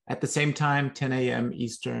at the same time, 10 a.m.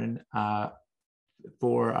 Eastern,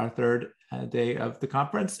 for our third day of the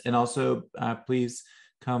conference. And also please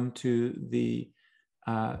come to the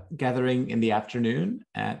gathering in the afternoon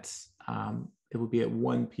at, it will be at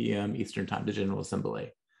 1 p.m. Eastern time, the General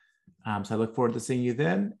Assembly. So I look forward to seeing you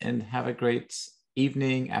then, and have a great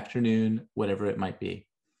evening, afternoon, whatever it might be.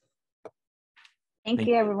 Thank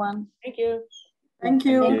you, everyone. Thank you. Thank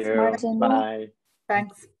you. Thanks, Martin. Bye.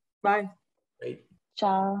 Thanks. Bye. Great.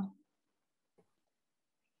 Ciao.